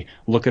way,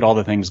 look at all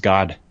the things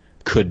God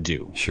could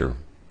do. Sure.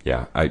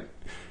 Yeah. I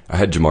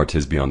had Jamar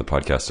Tisby on the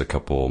podcast a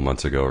couple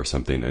months ago or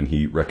something, and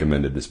he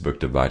recommended this book,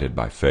 Divided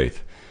by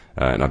Faith.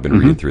 And I've been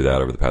reading through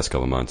that over the past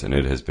couple of months, and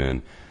it has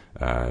been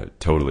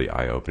totally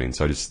eye-opening.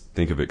 So I just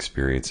think of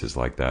experiences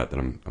like that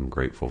I'm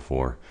grateful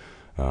for.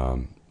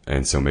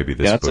 And so maybe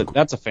this book...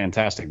 that's a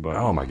fantastic book.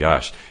 Oh my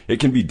gosh. It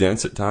can be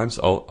dense at times.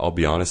 I'll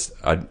be honest.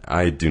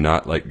 I do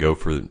not go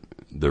for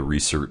the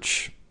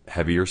research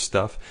heavier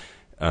stuff.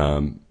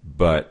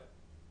 But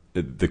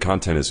the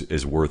content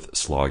is worth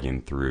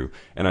slogging through.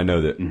 And I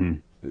know that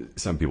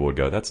some people would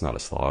go, that's not a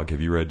slog. Have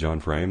you read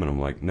John Frame? And I'm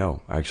like,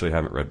 no, I actually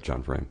haven't read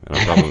John Frame.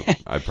 And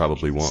I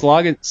probably won't.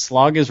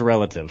 Slog is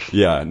relative.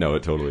 Yeah, no,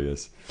 it totally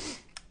is.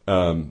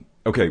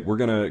 Okay, we're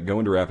going to go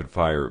into rapid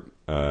fire,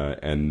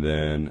 and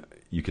then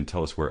you can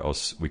tell us where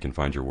else we can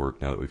find your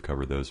work now that we've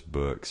covered those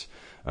books.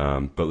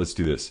 But let's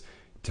do this.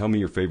 Tell me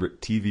your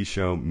favorite TV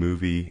show,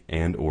 movie,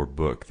 and or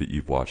book that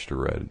you've watched or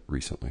read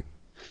recently.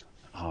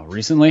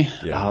 Recently?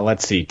 Yeah.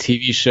 Let's see.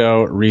 TV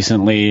show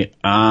recently.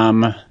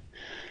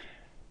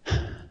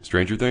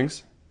 Stranger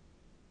Things?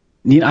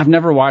 I've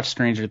never watched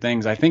Stranger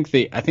Things. I think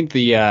the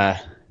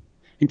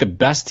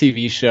best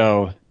TV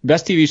shows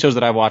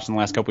that I've watched in the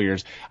last couple of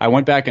years, I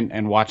went back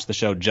and watched the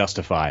show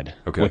Justified,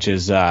 which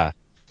is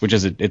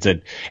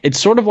it's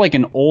sort of like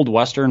an old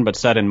Western, but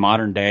set in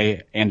modern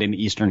day and in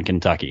Eastern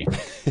Kentucky.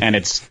 And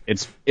it's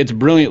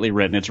brilliantly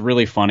written. It's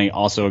really funny.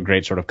 Also a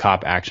great sort of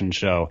cop action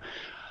show.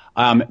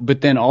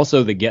 But then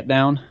also The Get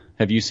Down.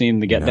 Have you seen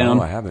The Get Down?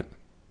 No, I haven't.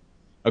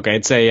 Okay,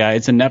 it's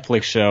a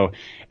Netflix show,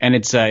 and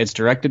it's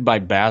directed by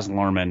Baz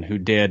Luhrmann, who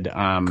did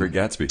Great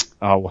Gatsby.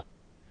 Oh,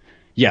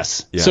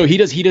 yes. Yeah. So he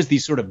does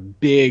these sort of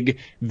big,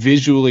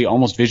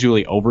 almost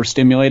visually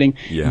overstimulating.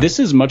 Yeah. This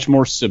is much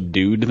more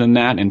subdued than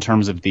that in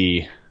terms of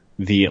the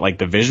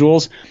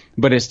visuals,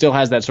 but it still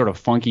has that sort of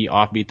funky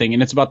offbeat thing,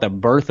 and it's about the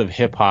birth of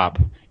hip hop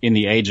in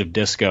the age of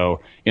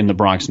disco in the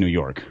Bronx, New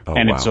York. Oh,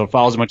 and wow. so it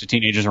follows a bunch of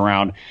teenagers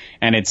around,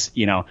 and it's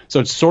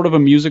so it's sort of a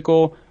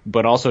musical,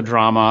 but also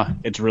drama.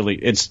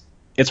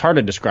 It's hard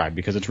to describe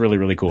because it's really,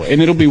 really cool.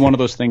 And it'll be one of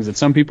those things that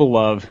some people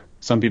love,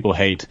 some people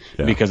hate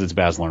because it's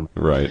Baz Luhrmann.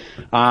 Right.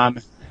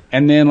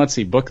 And then let's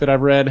see, book that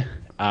I've read.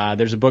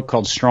 There's a book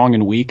called Strong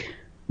and Weak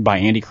by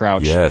Andy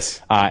Crouch.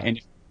 Yes. And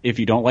if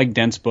you don't like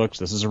dense books,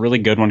 this is a really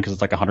good one because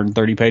it's like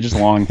 130 pages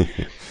long.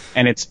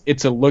 And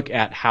it's a look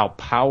at how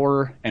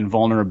power and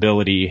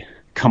vulnerability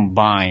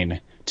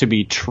combine to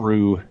be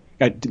true,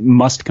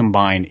 must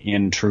combine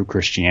in true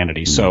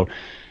Christianity. So,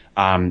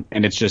 and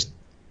it's just,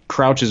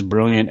 Crouch is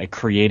brilliant at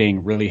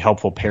creating really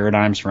helpful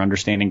paradigms for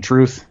understanding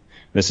truth.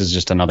 This is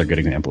just another good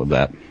example of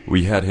that.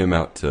 We had him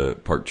out to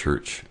Park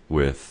Church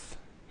with,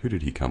 who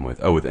did he come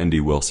with? Oh, with N.D.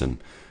 Wilson.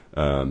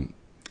 And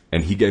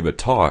he gave a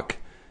talk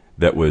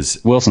that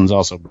was... Wilson's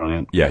also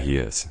brilliant. Yeah, he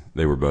is.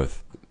 They were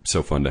both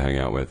so fun to hang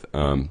out with.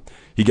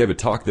 He gave a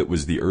talk that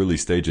was the early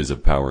stages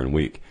of Power and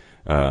Weak.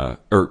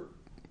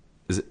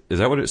 Is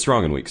that what it's?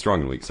 Strong and Weak,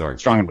 sorry.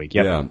 Strong and Weak,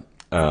 yep. Yeah.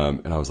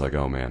 And I was like,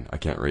 oh man, I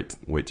can't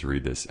wait to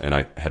read this. And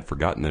I had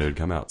forgotten that it had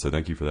come out. So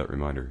thank you for that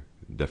reminder.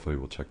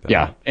 Definitely will check that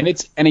out. Yeah.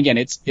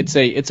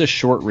 It's a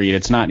short read.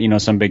 It's not,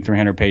 some big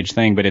 300-page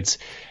thing, but it's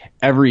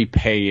every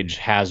page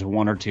has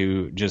one or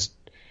two just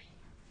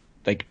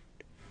like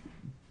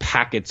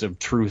packets of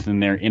truth in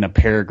there in a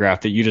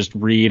paragraph that you just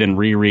read and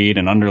reread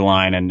and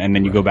underline and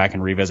then you go back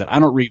and revisit. I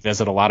don't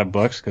revisit a lot of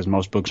books because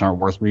most books aren't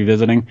worth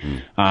revisiting.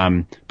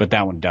 But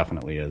that one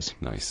definitely is.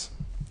 Nice.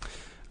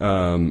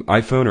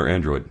 iPhone or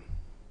Android?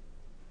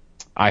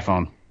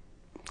 iPhone.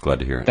 Glad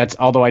to hear it. That's,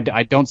 although I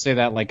don't say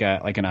that like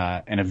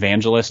an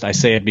evangelist. I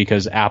say it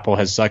because Apple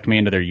has sucked me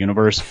into their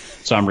universe.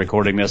 So I'm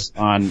recording this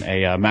on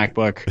a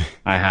MacBook.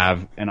 I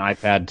have an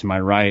iPad to my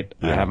right.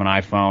 Yeah. I have an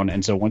iPhone.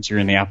 And so once you're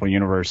in the Apple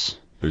universe,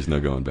 there's no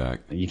going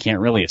back. You can't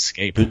really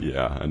escape.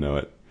 Yeah, I know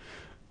it.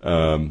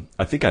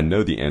 I think I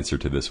know the answer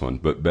to this one,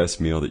 but best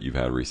meal that you've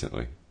had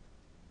recently?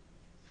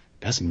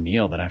 Best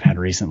meal that I've had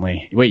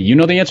recently. Wait, you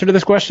know the answer to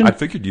this question? I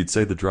figured you'd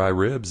say the dry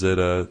ribs at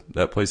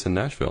that place in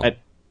Nashville.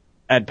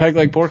 At Peg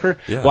Leg Porker?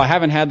 Yeah. Well, I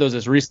haven't had those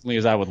as recently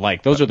as I would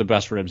like. Those are the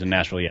best ribs in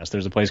Nashville, yes.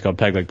 There's a place called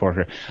Peg Leg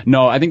Porker.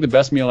 No, I think the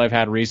best meal I've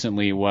had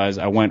recently was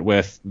I went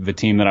with the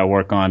team that I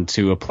work on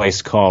to a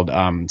place called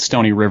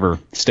Stony River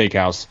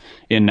Steakhouse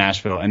in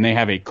Nashville, and they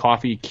have a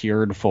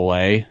coffee-cured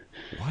filet.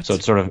 What? So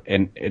it's sort of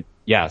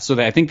so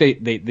I think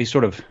they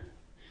sort of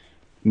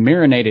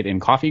marinate it in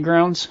coffee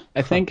grounds,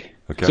 I think.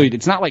 Okay. So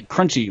it's not like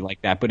crunchy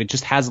like that, but it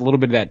just has a little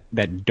bit of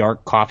that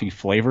dark coffee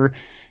flavor.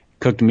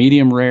 Cooked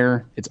medium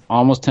rare. It's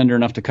almost tender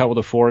enough to cut with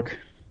a fork.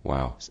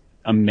 Wow. It's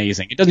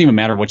amazing. It doesn't even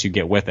matter what you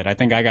get with it. I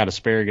think I got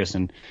asparagus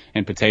and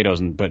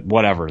potatoes, but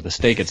whatever. The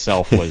steak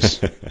itself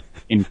was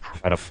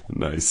incredible.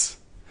 Nice.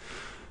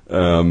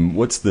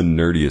 What's the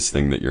nerdiest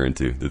thing that you're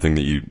into? The thing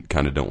that you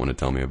kind of don't want to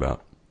tell me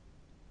about?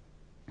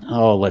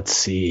 Oh, let's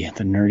see.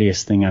 The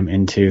nerdiest thing I'm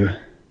into.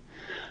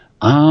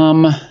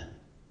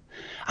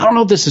 I don't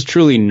know if this is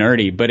truly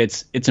nerdy, but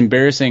it's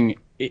embarrassing.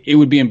 It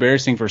would be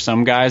embarrassing for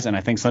some guys, and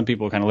I think some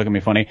people kind of look at me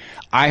funny.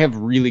 I have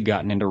really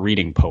gotten into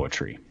reading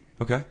poetry.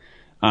 Okay.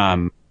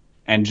 And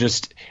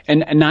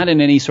not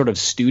in any sort of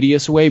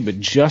studious way, but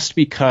just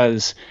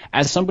because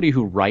as somebody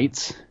who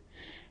writes,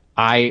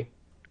 I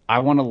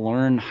want to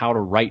learn how to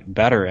write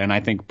better. And I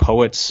think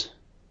poets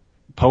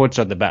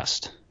are the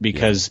best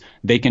because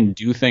they can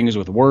do things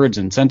with words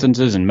and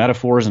sentences and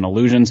metaphors and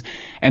allusions.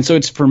 And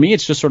so for me,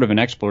 it's just sort of an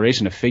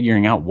exploration of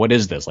figuring out what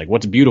is this, like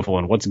what's beautiful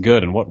and what's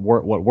good and what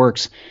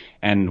works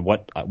and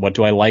what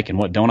do I like and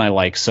what don't I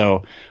like.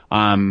 So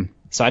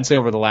I'd say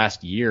over the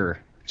last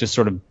year, just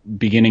sort of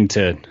beginning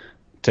to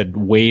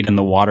wade in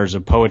the waters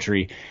of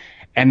poetry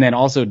and then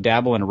also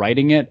dabble in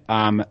writing it.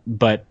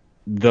 But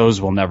those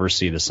will never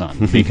see the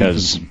sun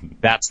because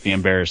that's the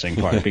embarrassing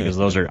part because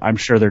I'm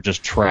sure they're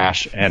just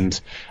trash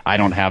and I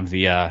don't have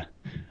the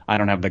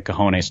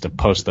cojones to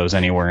post those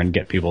anywhere and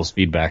get people's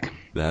feedback.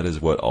 That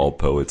is what all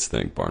poets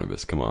think,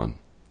 Barnabas. Come on.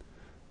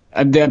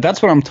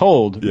 That's what I'm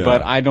told, yeah.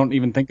 But I don't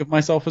even think of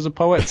myself as a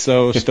poet,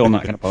 so still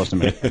not going to post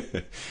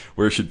them.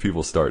 Where should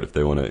people start if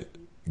they want to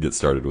get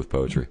started with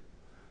poetry?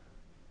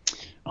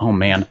 Oh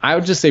man, I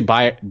would just say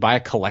buy a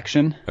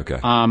collection. Okay.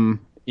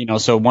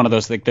 So one of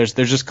those things, there's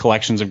just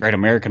collections of great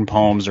American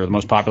poems or the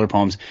most popular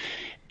poems,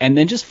 and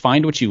then just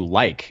find what you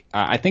like.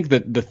 I think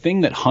that the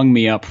thing that hung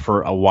me up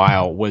for a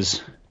while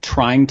was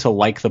trying to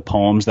like the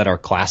poems that are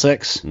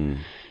classics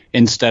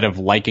instead of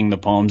liking the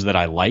poems that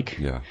I like.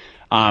 Yeah.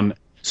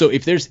 So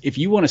if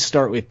you want to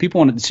start with people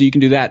want to, so you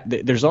can do that.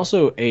 There's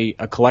also a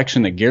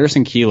collection that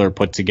Garrison Keillor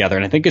put together,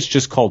 and I think it's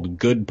just called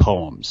Good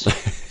Poems.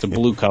 It's a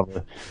blue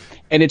cover.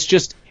 And it's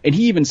just, and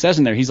he even says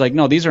in there, he's like,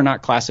 no, these are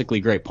not classically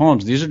great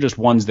poems. These are just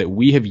ones that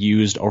we have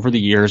used over the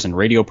years in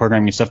radio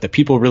programming and stuff that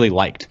people really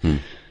liked.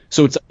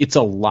 So it's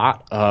a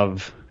lot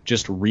of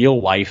just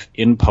real life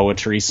in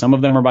poetry. Some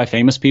of them are by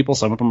famous people.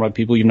 Some of them are by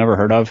people you've never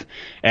heard of.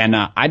 And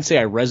I'd say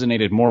I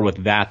resonated more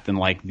with that than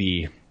like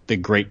the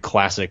great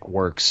classic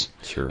works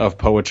of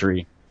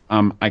poetry.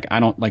 I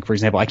don't like, for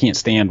example, I can't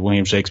stand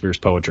William Shakespeare's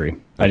poetry.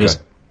 Okay.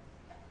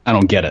 I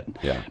don't get it.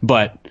 Yeah.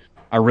 But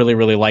I really,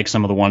 really like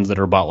some of the ones that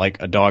are about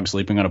like a dog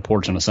sleeping on a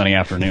porch on a sunny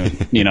afternoon,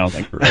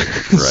 like, right.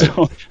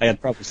 So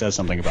it probably says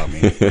something about me.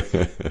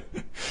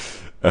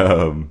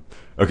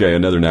 Okay.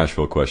 Another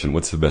Nashville question.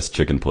 What's the best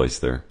chicken place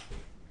there?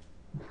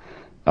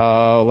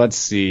 Let's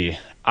see.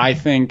 I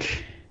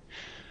think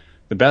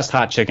the best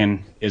hot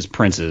chicken is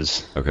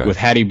Prince's, with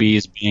Hattie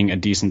B's being a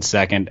decent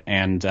second.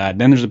 And then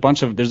there's a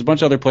bunch of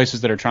other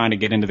places that are trying to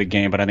get into the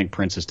game, but I think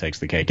Prince's takes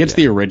the cake. It's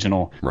the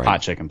original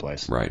hot chicken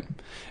place. Right.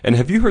 And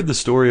have you heard the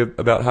story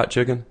about hot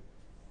chicken?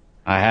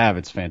 I have.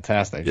 It's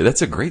fantastic. Yeah,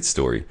 that's a great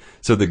story.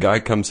 So the guy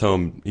comes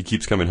home, he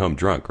keeps coming home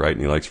drunk, right? And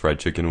he likes fried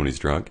chicken when he's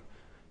drunk.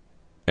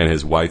 And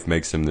his wife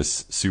makes him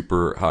this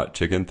super hot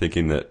chicken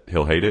thinking that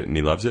he'll hate it and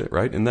he loves it,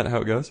 right? Isn't that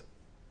how it goes?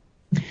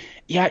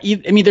 Yeah,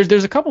 I mean,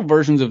 there's a couple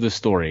versions of the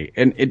story,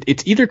 and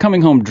it's either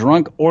coming home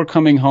drunk or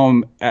coming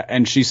home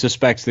and she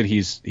suspects that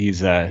he's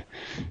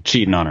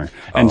cheating on her,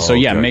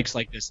 and makes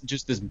like this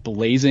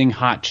blazing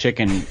hot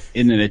chicken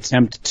in an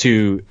attempt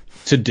to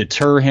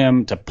deter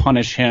him, to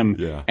punish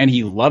him, and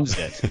he loves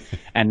it,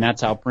 and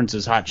that's how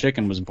Prince's hot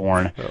chicken was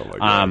born. Oh my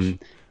gosh.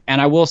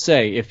 And I will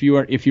say, if you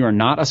are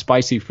not a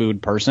spicy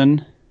food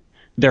person,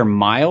 their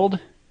mild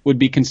would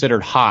be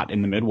considered hot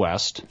in the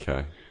Midwest.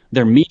 Okay.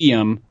 Their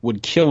medium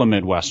would kill a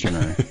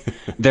Midwesterner.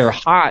 Their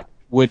hot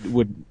would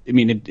I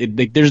mean,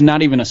 there's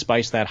not even a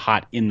spice that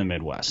hot in the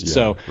Midwest. Yeah,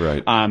 so,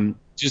 right.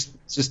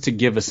 Just to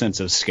give a sense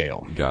of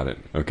scale. Got it.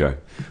 Okay.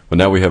 Well,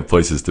 now we have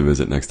places to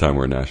visit next time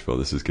we're in Nashville.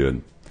 This is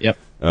good. Yep.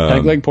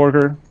 Peg Leg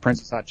Porker,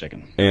 Prince's Hot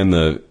Chicken, and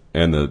the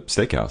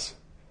steakhouse.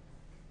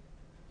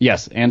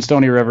 Yes, and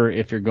Stony River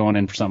if you're going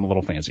in for something a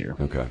little fancier.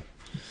 Okay.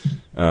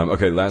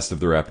 Okay. Last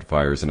of the rapid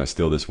fires, and I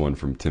steal this one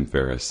from Tim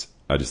Ferriss.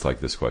 I just like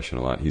this question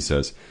a lot. He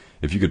says,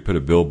 if you could put a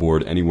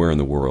billboard anywhere in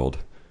the world,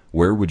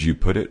 where would you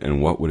put it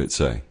and what would it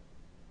say?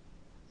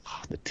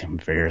 Oh, the Tim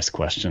Ferriss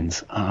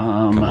questions.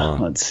 Come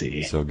on. Let's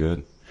see. So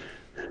good.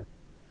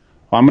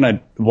 Well,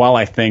 while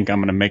I think I'm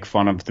going to make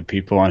fun of the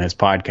people on his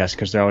podcast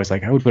because they're always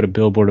like, I would put a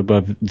billboard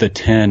above the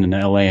 10 in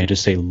LA and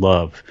just say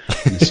love.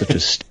 And it's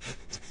such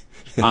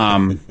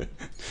a,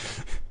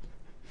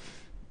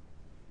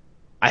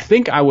 I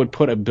think I would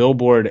put a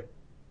billboard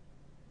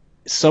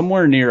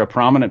somewhere near a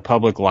prominent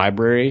public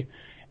library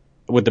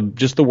with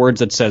just the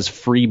words that says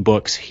free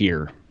books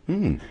here.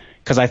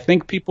 Because I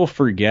think people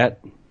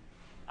forget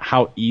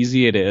how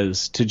easy it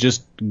is to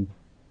just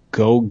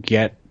go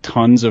get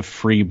tons of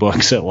free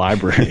books at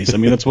libraries. I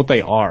mean, that's what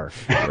they are.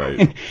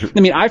 Right. I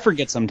mean, I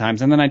forget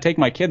sometimes, and then I take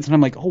my kids, and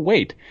I'm like, oh,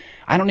 wait,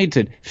 I don't need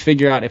to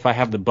figure out if I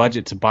have the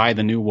budget to buy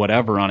the new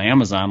whatever on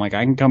Amazon. Like,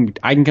 I can come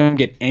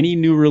get any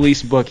new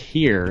release book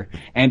here,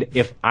 and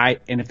if they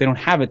don't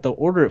have it, they'll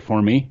order it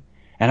for me,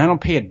 and I don't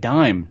pay a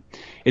dime.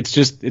 It's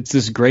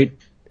this great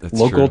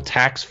local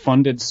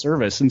tax-funded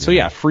service. And so,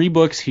 yeah, free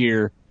books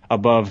here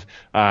above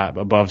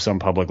some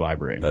public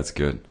library. That's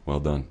good. Well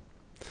done.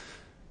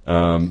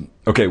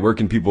 Okay, where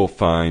can people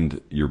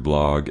find your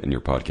blog and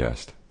your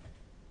podcast?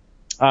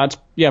 It's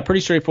pretty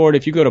straightforward.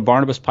 If you go to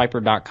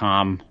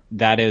barnabaspiper.com,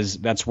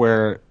 that's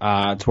where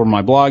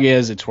my blog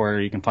is. It's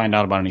where you can find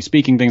out about any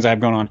speaking things I have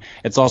going on.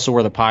 It's also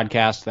where the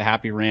podcast, The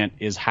Happy Rant,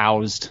 is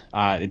housed.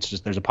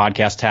 There's a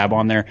podcast tab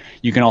on there.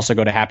 You can also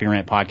go to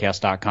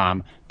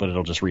happyrantpodcast.com, but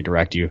it'll just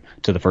redirect you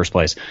to the first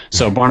place.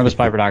 So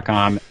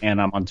barnabaspiper.com,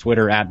 and I'm on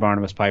Twitter at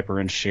barnabaspiper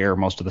and share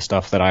most of the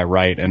stuff that I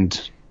write.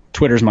 And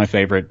Twitter's my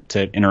favorite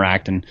to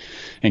interact and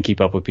keep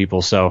up with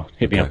people. So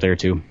hit me up there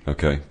too.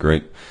 Okay,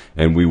 great.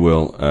 And we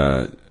will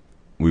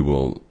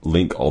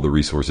link all the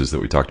resources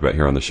that we talked about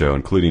here on the show,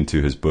 including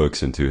to his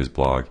books and to his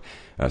blog.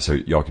 So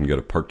y'all can go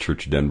to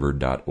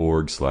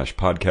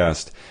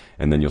parkchurchdenver.org/podcast,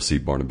 and then you'll see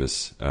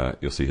Barnabas.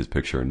 You'll see his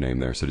picture and name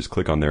there. So just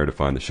click on there to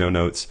find the show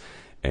notes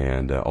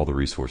and all the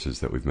resources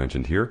that we've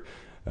mentioned here.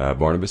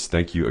 Barnabas,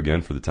 thank you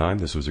again for the time.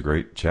 This was a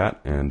great chat,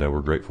 and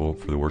we're grateful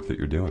for the work that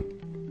you're doing.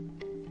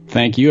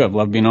 Thank you. I've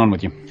loved being on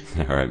with you.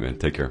 All right, man.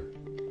 Take care.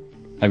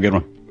 Have a good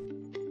one.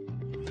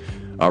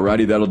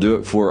 Alrighty, that'll do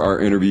it for our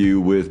interview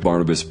with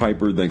Barnabas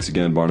Piper. Thanks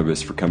again,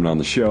 Barnabas, for coming on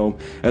the show.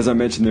 As I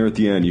mentioned there at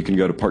the end, you can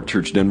go to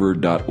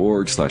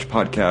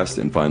parkchurchdenver.org/podcast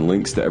and find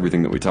links to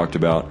everything that we talked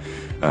about.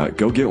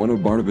 Go get one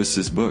of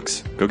Barnabas's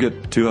books. Go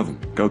get 2 of them.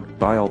 Go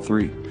buy all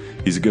 3.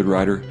 He's a good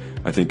writer.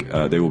 I think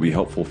they will be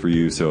helpful for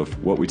you. So if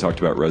what we talked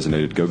about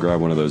resonated, go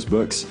grab one of those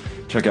books.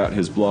 Check out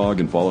his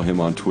blog and follow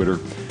him on Twitter.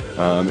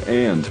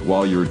 And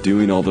while you're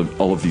doing all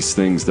of these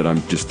things that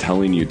I'm just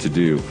telling you to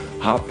do,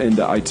 hop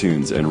into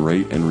iTunes and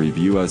rate and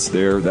review us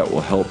there. That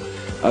will help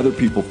other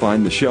people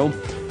find the show.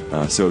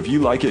 So if you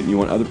like it and you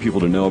want other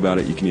people to know about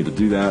it, you can either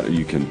do that, or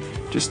you can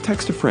just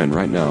text a friend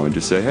right now and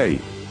just say,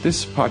 hey,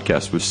 this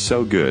podcast was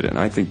so good and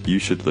I think you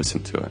should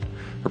listen to it.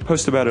 Or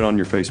post about it on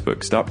your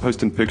Facebook. Stop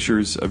posting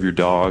pictures of your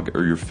dog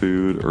or your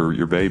food or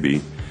your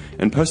baby,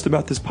 and post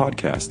about this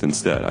podcast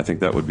instead. I think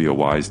that would be a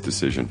wise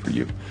decision for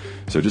you.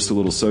 So just a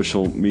little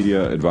social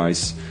media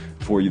advice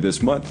for you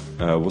this month.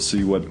 We'll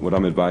see what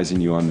I'm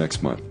advising you on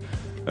next month.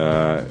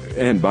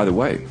 And by the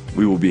way,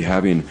 we will be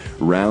having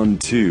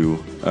round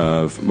 2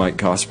 of Mike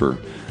Cosper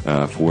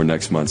for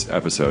next month's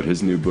episode.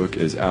 His new book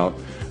is out,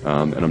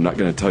 and I'm not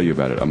going to tell you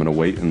about it. I'm going to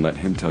wait and let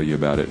him tell you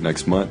about it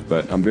next month,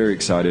 but I'm very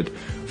excited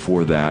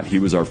for that. He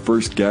was our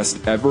first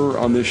guest ever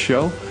on this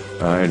show,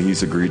 and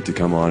he's agreed to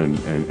come on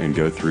and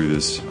go through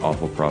this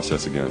awful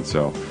process again.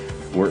 So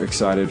we're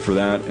excited for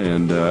that,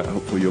 and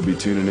hopefully you'll be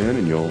tuning in,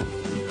 and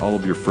all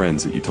of your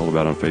friends that you told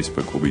about on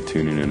Facebook will be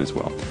tuning in as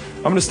well.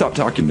 I'm going to stop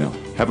talking now.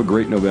 Have a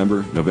great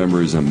November.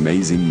 November is an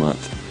amazing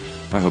month.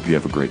 I hope you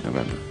have a great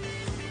November.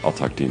 I'll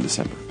talk to you in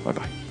December.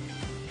 Bye-bye.